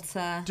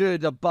butter.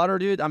 Dude, the butter,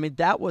 dude. I mean,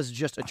 that was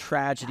just a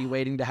tragedy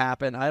waiting to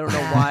happen. I don't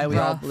know why we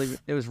all believe it.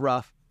 It was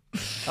rough.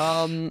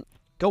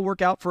 Go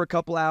work out for a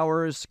couple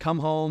hours, come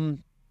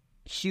home,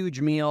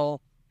 huge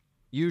meal,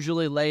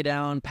 usually lay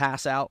down,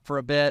 pass out for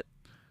a bit.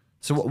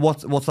 So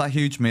what's that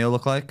huge meal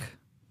look like?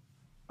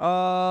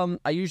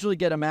 I usually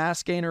get a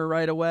mass gainer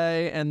right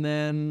away, and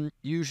then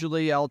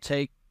usually I'll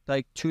take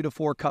like 2 to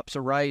 4 cups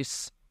of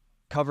rice,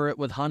 cover it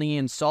with honey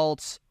and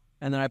salt,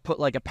 and then I put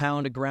like a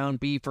pound of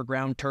ground beef or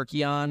ground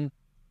turkey on.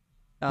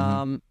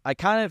 I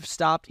kind of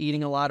stopped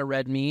eating a lot of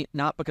red meat,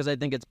 not because I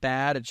think it's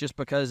bad. It's just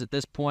because at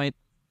this point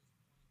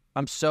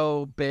I'm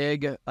so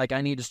big, like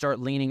I need to start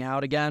leaning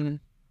out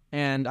again.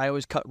 And I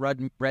always cut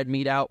red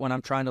meat out when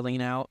I'm trying to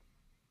lean out.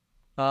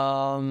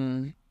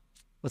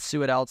 Let's see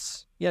what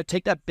else. Yeah,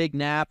 take that big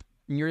nap,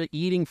 and you're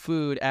eating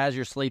food as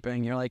you're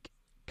sleeping. You're like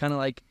kind of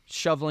like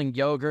shoveling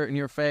yogurt in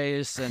your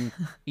face and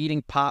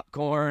eating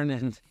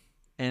popcorn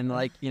and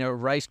like,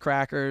 rice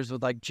crackers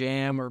with like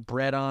jam or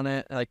bread on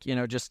it. Like,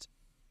 just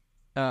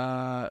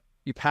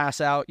you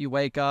pass out, you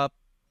wake up,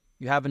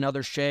 you have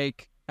another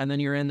shake, and then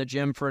you're in the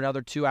gym for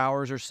another 2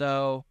 hours or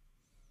so,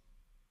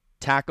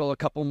 tackle a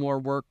couple more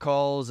work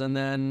calls, and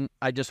then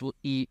I just will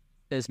eat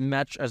as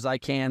much as I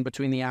can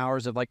between the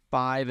hours of like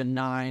 5 and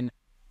 9,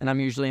 and I'm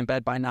usually in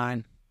bed by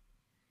 9.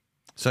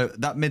 So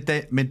that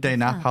midday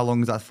nap, how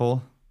long is that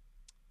for?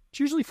 It's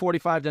usually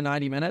 45 to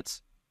 90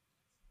 minutes.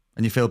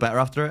 And you feel better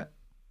after it?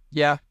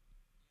 Yeah.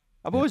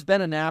 I've always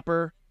been a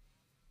napper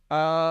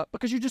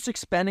because you're just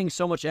expending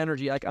so much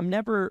energy. Like I've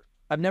never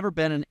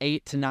been an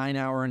 8 to 9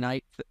 hour a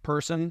night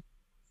person.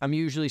 I'm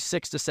usually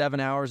 6 to 7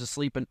 hours of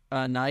sleep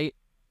a night,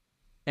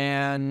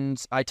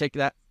 and I take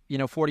that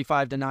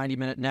 45 to 90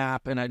 minute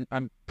nap, and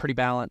I'm pretty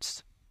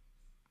balanced.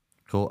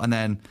 Cool. And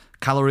then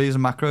calories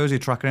and macros, are you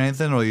tracking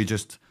anything, or are you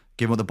just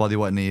giving what the body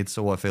what it needs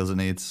or what it feels it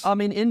needs? I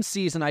mean, in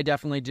season, I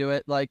definitely do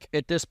it. Like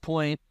at this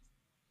point,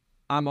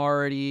 I'm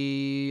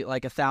already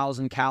like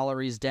 1,000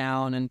 calories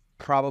down, and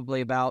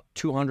probably about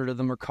 200 of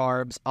them are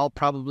carbs. I'll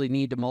probably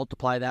need to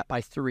multiply that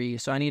by 3.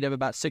 So I need to have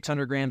about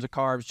 600 grams of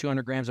carbs,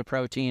 200 grams of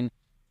protein,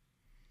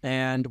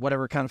 and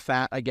whatever kind of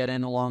fat I get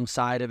in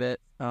alongside of it.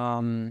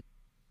 I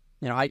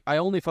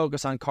only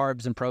focus on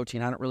carbs and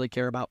protein. I don't really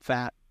care about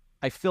fat.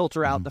 I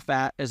filter out the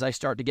fat as I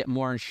start to get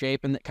more in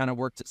shape, and that kind of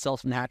works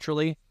itself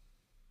naturally.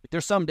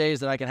 There's some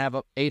days that I can have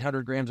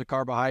 800 grams of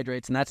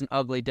carbohydrates, and that's an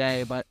ugly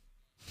day, but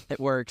it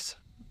works.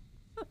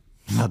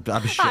 I'd be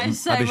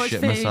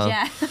shitting myself.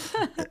 Yeah.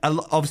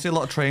 Obviously, a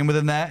lot of training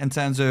within there in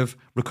terms of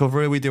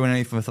recovery. Are we doing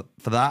anything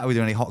for that? Are we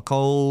doing any hot,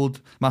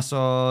 cold,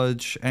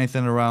 massage,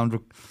 anything around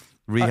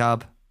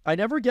rehab? I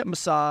never get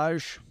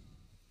massage.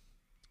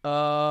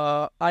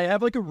 I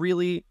have like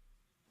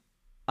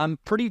I'm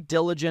pretty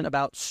diligent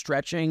about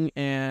stretching,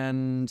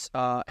 and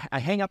I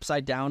hang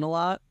upside down a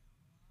lot.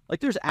 Like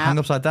there's apps. Hang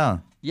upside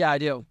down? Yeah, I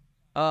do.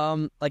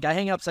 Like I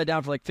hang upside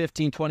down for like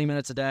 15, 20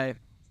 minutes a day.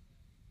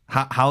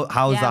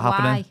 How is that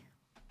happening? Why?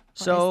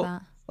 So,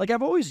 like,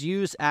 I've always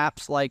used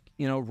apps like,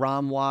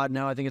 ROMWOD.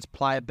 Now I think it's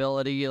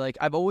Pliability. Like,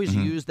 I've always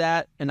used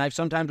that, and I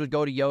sometimes would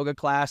go to yoga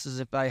classes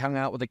if I hung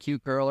out with a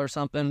cute girl or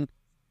something.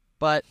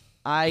 But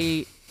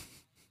to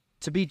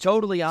be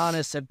totally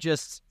honest, have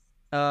just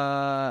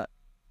it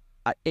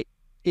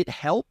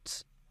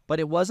helped, but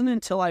it wasn't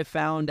until I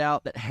found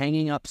out that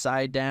hanging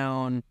upside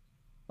down,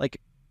 like,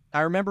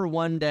 I remember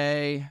one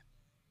day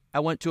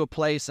I went to a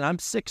place, and I'm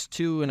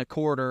 6'2" and a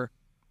quarter,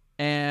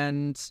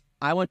 and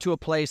I went to a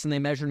place and they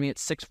measured me at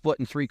 6 foot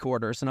and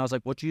 3/4. And I was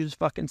like, what'd you just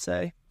fucking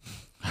say?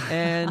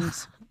 And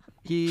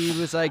he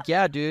was like,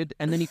 yeah, dude.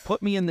 And then he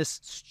put me in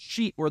this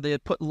sheet where they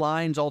had put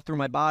lines all through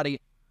my body,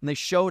 and they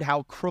showed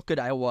how crooked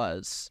I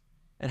was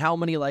and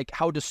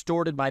how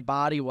distorted my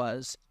body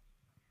was.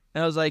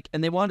 And I was like,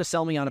 and they wanted to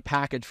sell me on a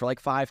package for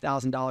like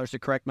 $5,000 to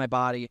correct my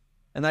body.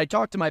 And then I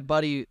talked to my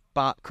buddy,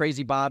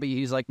 Crazy Bobby.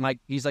 He's like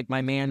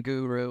my man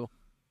guru.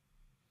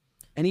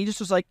 And he just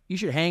was like, you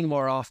should hang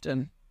more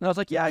often. And I was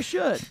like, yeah, I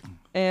should.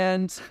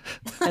 And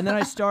then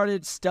I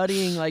started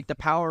studying like the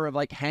power of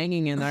like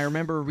hanging. And I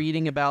remember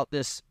reading about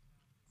this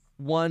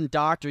one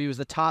doctor. He was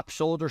the top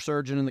shoulder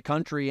surgeon in the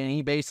country. And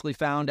he basically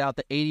found out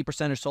that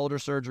 80% of shoulder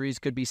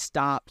surgeries could be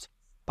stopped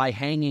by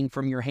hanging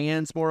from your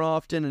hands more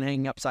often and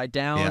hanging upside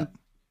down. Yeah.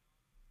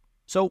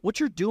 So what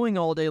you're doing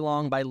all day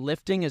long by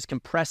lifting is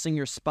compressing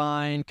your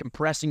spine,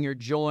 compressing your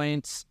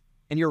joints,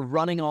 and you're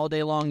running all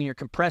day long and you're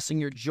compressing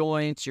your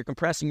joints, you're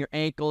compressing your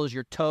ankles,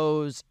 your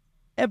toes.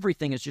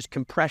 Everything is just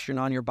compression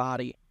on your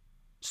body.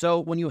 So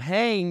when you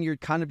hang, you're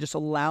kind of just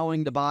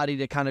allowing the body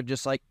to kind of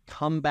just like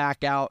come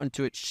back out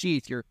into its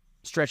sheath. You're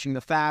stretching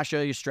the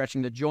fascia, you're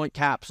stretching the joint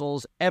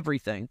capsules,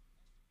 everything.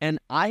 And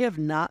I have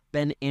not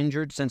been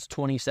injured since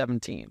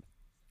 2017.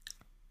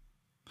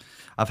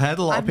 I've heard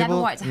a lot of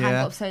people. I've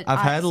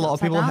heard a lot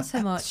of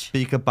people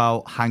speak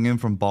about hanging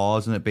from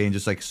bars and it being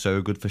just like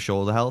so good for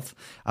shoulder health.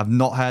 I've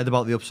not heard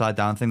about the upside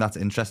down thing. That's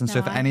interesting.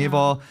 So for any of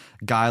our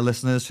guy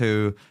listeners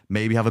who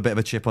maybe have a bit of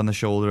a chip on the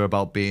shoulder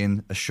about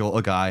being a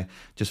shorter guy,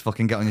 just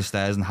fucking get on your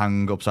stairs and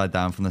hang upside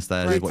down from the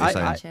stairs. Is what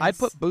you're saying. I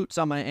put boots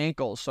on my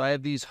ankles, so I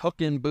have these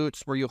hook-in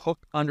boots where you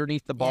hook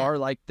underneath the bar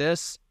like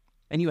this,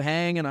 and you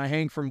hang. And I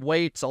hang from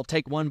weights. I'll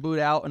take one boot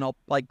out and I'll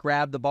like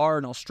grab the bar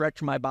and I'll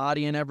stretch my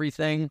body and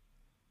everything.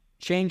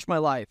 Changed my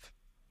life.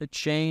 It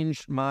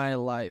changed my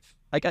life.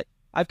 Like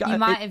I've got. You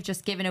might have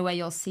just given away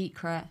your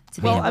secret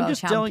to being a world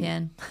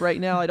champion.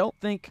 Right now, I don't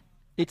think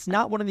it's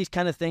not one of these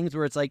kind of things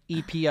where it's like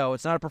EPO.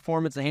 It's not a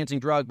performance-enhancing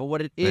drug, but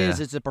what it is,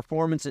 it's a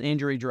performance and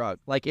injury drug.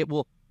 Like it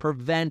will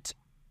prevent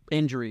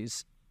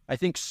injuries. I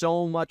think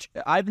so much.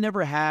 I've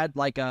never had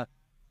like a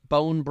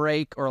bone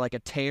break or like a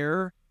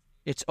tear.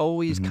 It's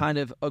always kind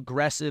of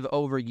aggressive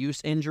overuse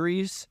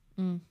injuries.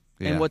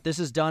 And what this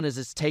has done is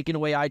it's taken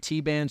away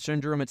IT band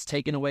syndrome. It's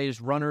taken away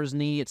his runner's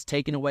knee. It's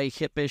taken away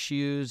hip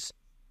issues.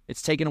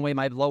 It's taken away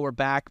my lower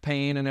back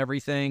pain and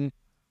everything.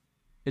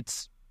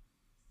 It's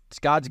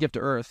God's gift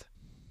to Earth.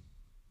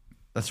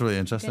 That's really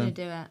interesting. Gonna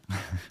do it.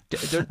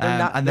 They're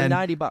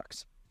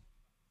 $90.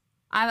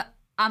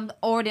 I'm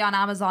already on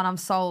Amazon. I'm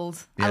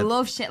sold. Yeah. I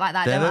love shit like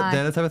that.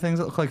 They're the type of things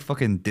that look like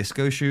fucking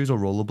disco shoes or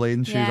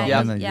rollerblading shoes.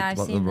 I've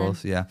seen them.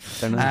 Yeah.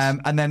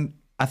 And then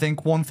I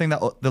think one thing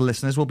that the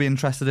listeners will be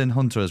interested in,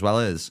 Hunter, as well,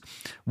 is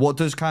what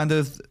does kind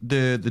of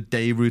the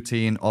day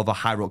routine of a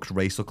High Rocks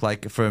race look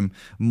like from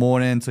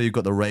morning till you've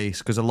got the race?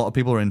 Because a lot of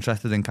people are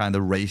interested in kind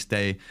of race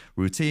day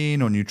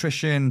routine or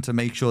nutrition to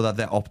make sure that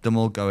they're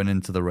optimal going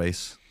into the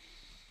race.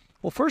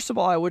 Well, first of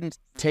all, I wouldn't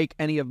take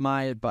any of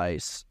my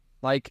advice.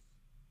 Like,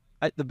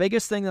 the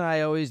biggest thing that I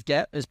always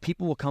get is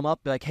people will come up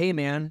and be like, hey,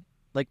 man,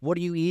 like, what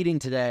are you eating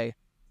today? And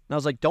I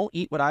was like, don't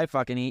eat what I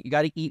fucking eat. You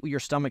got to eat what your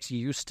stomach's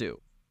used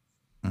to.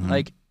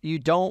 Like, you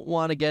don't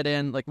want to get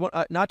in, like,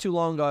 not too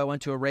long ago, I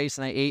went to a race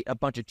and I ate a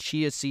bunch of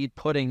chia seed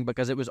pudding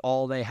because it was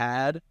all they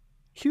had.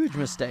 Huge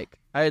mistake.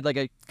 I had like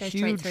a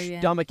huge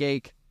stomach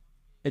ache.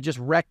 It just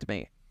wrecked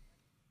me.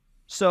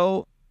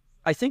 So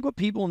I think what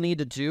people need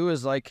to do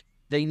is like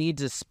they need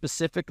to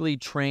specifically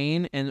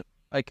train and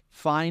like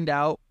find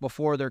out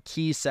before their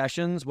key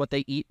sessions what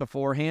they eat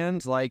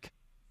beforehand. Like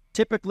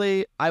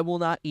typically I will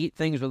not eat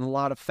things with a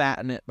lot of fat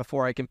in it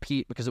before I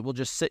compete because it will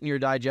just sit in your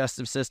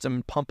digestive system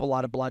and pump a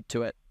lot of blood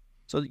to it.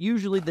 So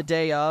usually the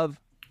day of,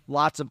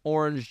 lots of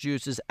orange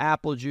juices,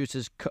 apple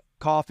juices,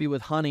 coffee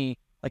with honey.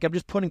 Like I'm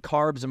just putting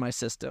carbs in my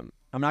system.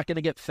 I'm not going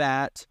to get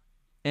fat.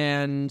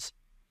 And,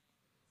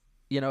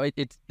 you know,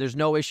 there's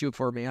no issue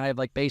for me. I have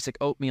like basic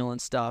oatmeal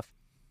and stuff.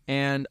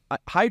 And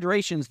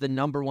hydration's the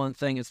number one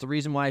thing. It's the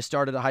reason why I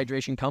started a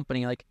hydration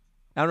company. Like,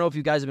 I don't know if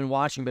you guys have been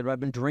watching, but I've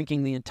been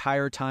drinking the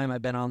entire time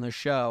I've been on the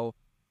show.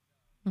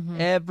 Mm-hmm.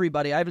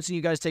 Everybody, I haven't seen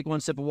you guys take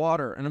one sip of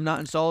water, and I'm not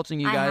insulting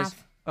you guys.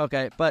 Have.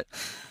 Okay, but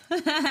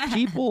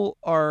people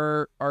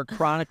are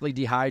chronically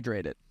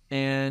dehydrated.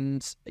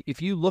 And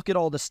if you look at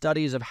all the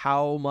studies of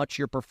how much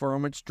your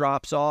performance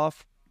drops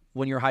off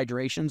when your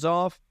hydration's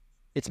off,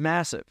 it's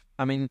massive.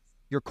 I mean,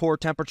 your core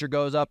temperature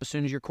goes up. As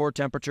soon as your core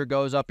temperature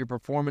goes up, your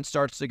performance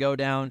starts to go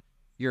down.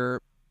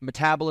 Your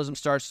metabolism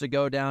starts to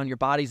go down. Your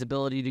body's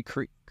ability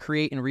to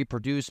create and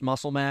reproduce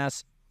muscle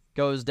mass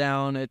goes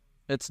down.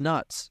 It's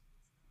nuts.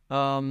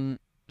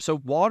 So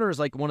water is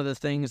like one of the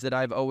things that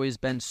I've always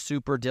been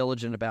super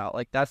diligent about.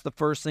 Like that's the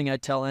first thing I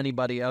tell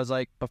anybody. I was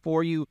like,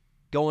 before you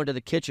go into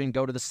the kitchen,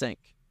 go to the sink.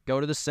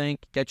 Go to the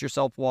sink, get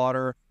yourself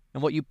water.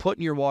 And what you put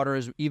in your water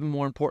is even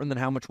more important than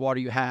how much water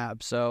you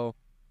have. So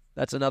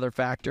that's another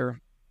factor.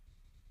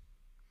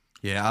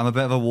 Yeah, I'm a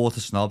bit of a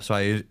water snob, so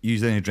I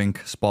usually only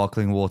drink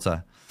sparkling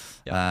water.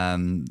 Yeah.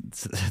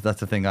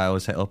 That's the thing I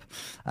always hit up.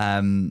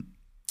 But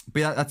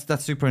yeah,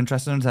 that's super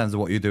interesting in terms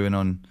of what you're doing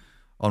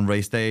on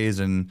race days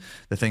and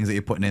the things that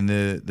you're putting in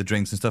the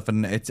drinks and stuff.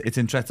 And it's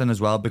interesting as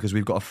well because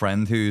we've got a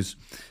friend who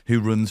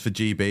runs for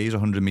GB, he's a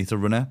 100-meter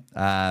runner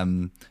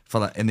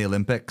in the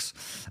Olympics,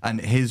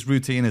 and his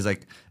routine is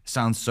like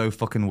sounds so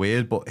fucking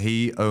weird, but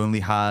he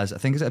only has, I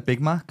think, is it a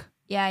Big Mac?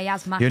 Yeah, he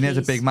has Mackies. He only has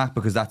a Big Mac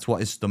because that's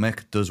what his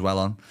stomach does well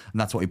on, and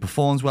that's what he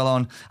performs well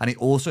on. And he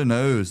also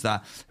knows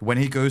that when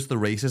he goes to the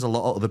races, a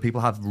lot of other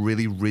people have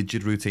really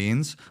rigid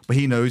routines, but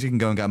he knows he can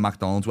go and get a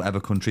McDonald's, whatever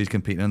country he's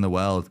competing in the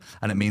world,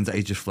 and it means that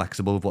he's just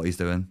flexible with what he's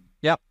doing.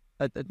 Yep.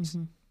 It's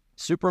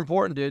super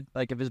important, dude.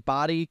 Like if his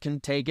body can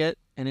take it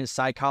and his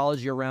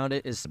psychology around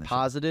it is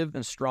positive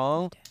and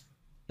strong,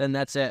 then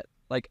that's it.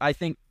 Like I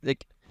think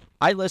like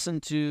I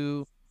listen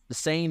to the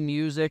same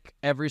music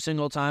every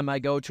single time I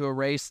go to a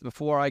race.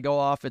 Before I go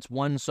off, it's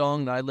one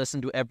song that I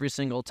listen to every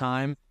single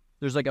time.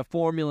 There's like a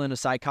formula and a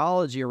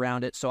psychology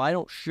around it, so I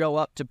don't show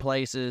up to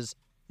places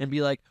and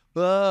be like,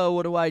 oh,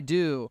 what do I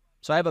do?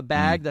 So I have a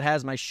bag that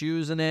has my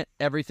shoes in it,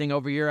 everything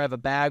over here. I have a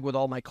bag with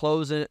all my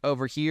clothes in it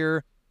over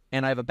here,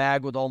 and I have a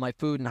bag with all my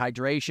food and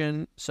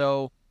hydration.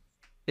 So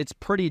it's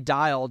pretty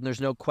dialed, and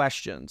there's no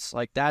questions.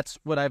 Like that's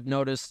what I've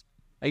noticed.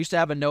 I used to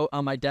have a note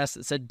on my desk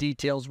that said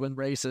details win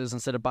races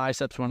instead of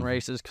biceps win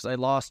races because I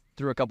lost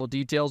through a couple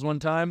details one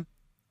time.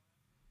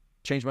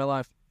 Changed my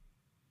life.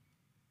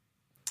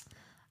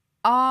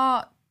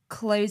 Our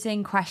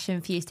closing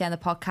question for you to stay on the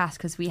podcast,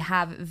 because we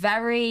have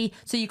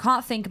so you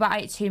can't think about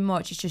it too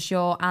much. It's just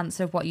your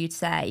answer of what you'd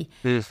say.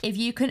 Yes. If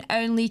you can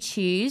only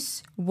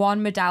choose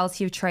one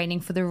modality of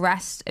training for the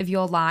rest of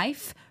your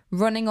life,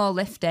 running or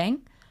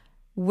lifting,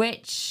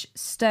 which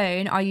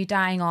stone are you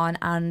dying on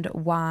and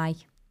why?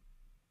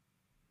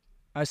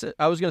 I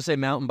was going to say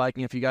mountain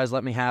biking if you guys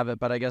let me have it,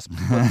 but I guess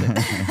lifting.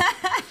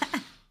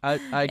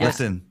 I guess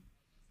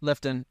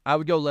lifting. I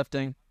would go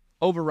lifting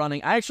over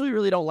running. I actually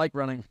really don't like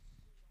running.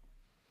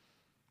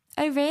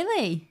 Oh,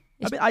 really?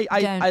 I mean,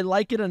 I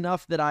like it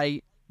enough that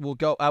I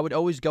would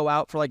always go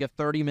out for like a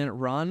 30-minute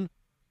run,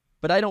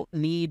 but I don't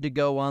need to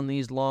go on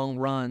these long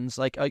runs.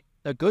 Like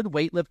a good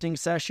weightlifting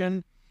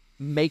session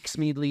makes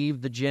me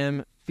leave the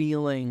gym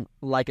feeling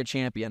like a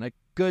champion. A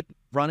good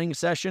running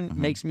session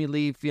makes me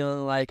leave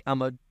feeling like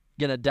I'm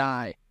gonna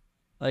die.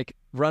 Like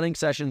running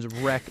sessions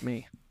wreck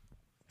me.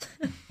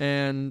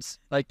 And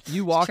like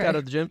you walk out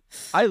of the gym.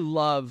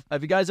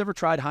 Have you guys ever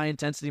tried high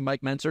intensity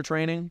Mcintyre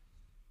training?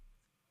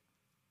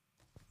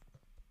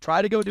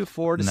 Try to go do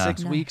 4 to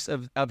 6 weeks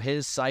of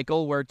his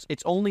cycle where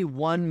it's only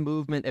one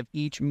movement of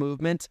each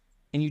movement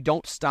and you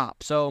don't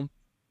stop. So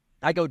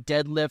I go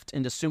deadlift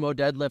into sumo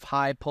deadlift,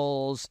 high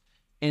pulls,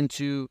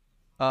 into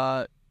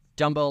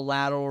dumbbell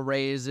lateral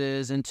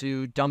raises,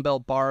 into dumbbell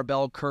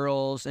barbell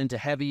curls, into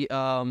heavy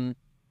heavy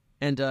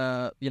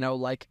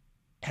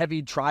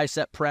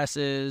tricep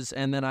presses,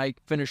 and then I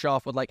finish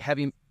off with like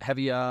heavy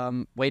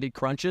weighted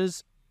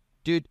crunches.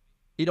 Dude,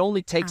 it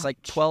only takes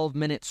like 12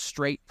 minutes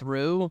straight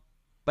through,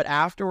 but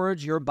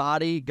afterwards your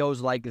body goes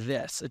like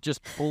this. It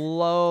just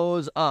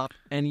blows up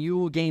and you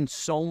will gain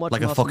so much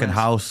like muscle a fucking mass.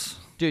 house.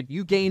 Dude,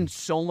 you gain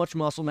so much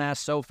muscle mass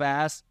so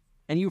fast.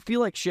 And you feel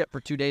like shit for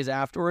 2 days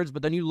afterwards,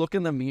 but then you look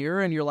in the mirror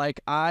and you're like,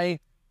 I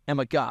am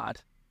a god.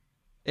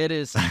 It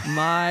is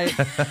my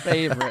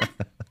favorite.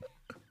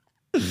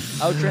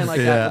 I would train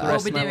like that for the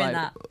rest of my life.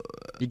 That.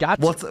 You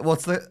got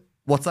to.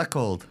 What's that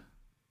called?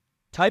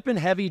 Type in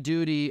heavy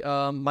duty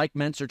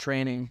Mcintyre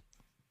training.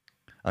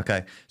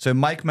 Okay. So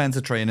Mike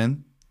Mentor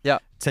training. Yeah.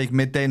 Take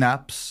midday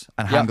naps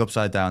and hang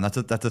upside down. That's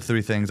the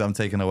three things I'm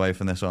taking away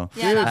from this one.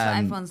 Yeah, that's what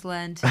everyone's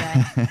learned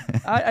today.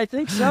 I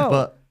think so.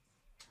 But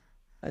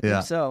I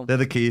think so. They're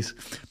the keys.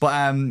 But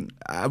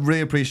I really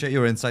appreciate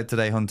your insight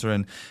today, Hunter.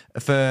 And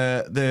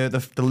for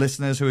the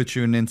listeners who are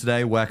tuning in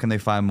today, where can they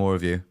find more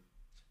of you?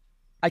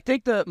 I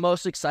think the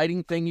most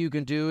exciting thing you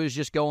can do is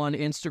just go on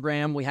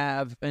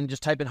Instagram. And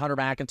just type in Hunter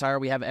McIntyre.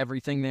 We have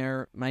everything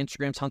there. My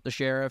Instagram's Hunt the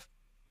Sheriff.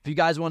 If you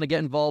guys want to get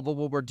involved with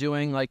what we're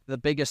doing, like the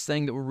biggest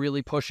thing that we're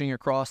really pushing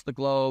across the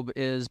globe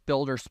is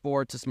Builder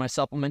Sports. It's my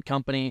supplement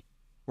company.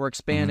 We're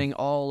expanding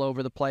all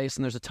over the place,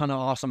 and there's a ton of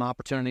awesome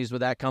opportunities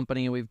with that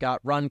company. We've got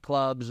run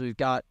clubs.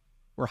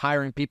 We're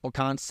hiring people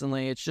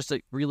constantly. It's just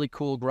a really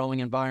cool, growing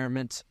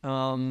environment.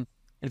 And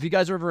if you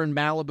guys are ever in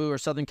Malibu or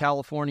Southern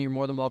California, you're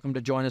more than welcome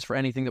to join us for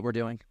anything that we're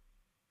doing.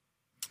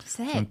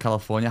 Sick. From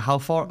California, how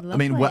far? Lovely. I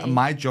mean,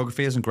 my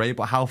geography isn't great,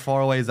 but how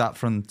far away is that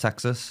from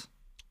Texas?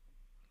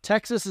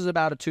 Texas is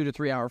about a 2 to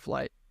 3 hour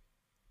flight.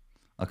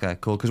 Okay,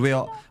 cool. Because we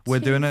are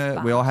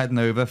heading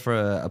over for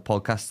a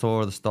podcast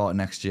tour at the start of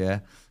next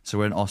year. So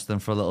we're in Austin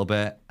for a little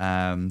bit.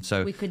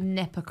 So we could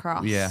nip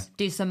across. Yeah,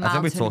 do some I think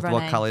mountain we talked running.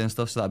 about Cali and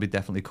stuff, so that'd be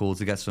definitely cool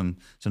to get some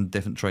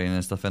different training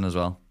and stuff in as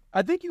well.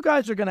 I think you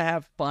guys are going to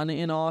have fun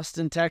in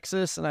Austin,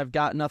 Texas, and I've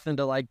got nothing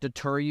to like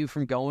deter you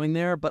from going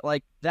there, but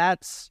like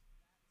that's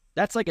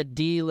like a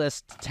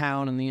D-list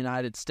town in the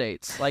United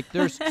States. Like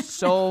there's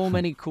so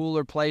many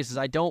cooler places.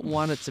 I don't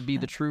want it to be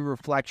the true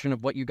reflection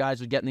of what you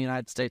guys would get in the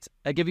United States.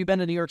 Like, have you been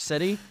to New York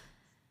City?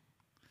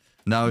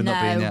 No,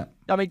 not been yet.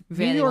 I mean,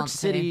 Really New York want to.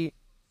 City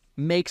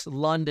makes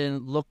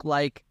London look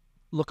like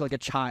a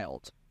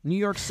child. New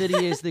York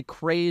City is the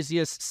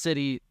craziest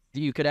city that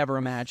you could ever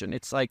imagine.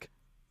 It's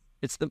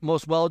the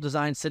most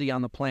well-designed city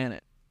on the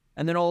planet.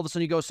 And then all of a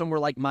sudden you go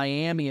somewhere like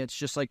Miami, it's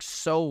just like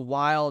so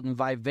wild and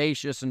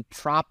vivacious and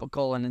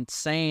tropical and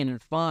insane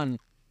and fun.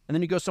 And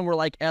then you go somewhere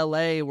like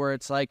LA where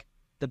it's like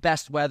the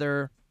best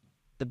weather,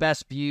 the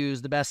best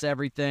views, the best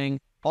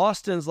everything.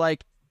 Austin's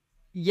like,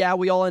 yeah,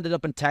 we all ended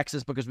up in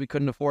Texas because we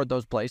couldn't afford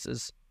those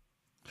places.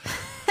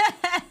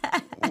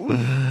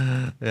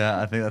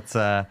 Yeah, I think that's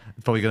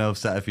probably going to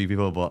upset a few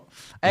people, but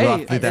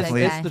Hey,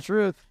 definitely it's the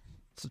truth.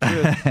 It's the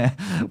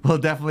truth. we'll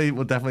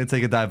definitely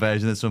take a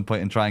diversion at some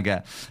point and try and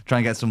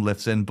get some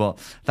lifts in. But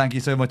thank you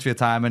so much for your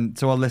time, and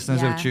to our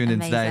listeners who have tuned in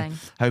today. Amazing.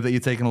 Hope that you're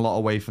taking a lot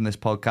away from this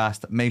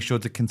podcast. Make sure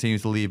to continue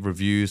to leave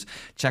reviews.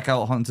 Check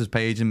out Hunter's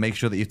page and make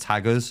sure that you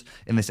tag us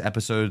in this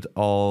episode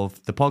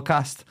of the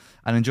podcast.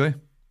 And enjoy.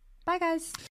 Bye, guys.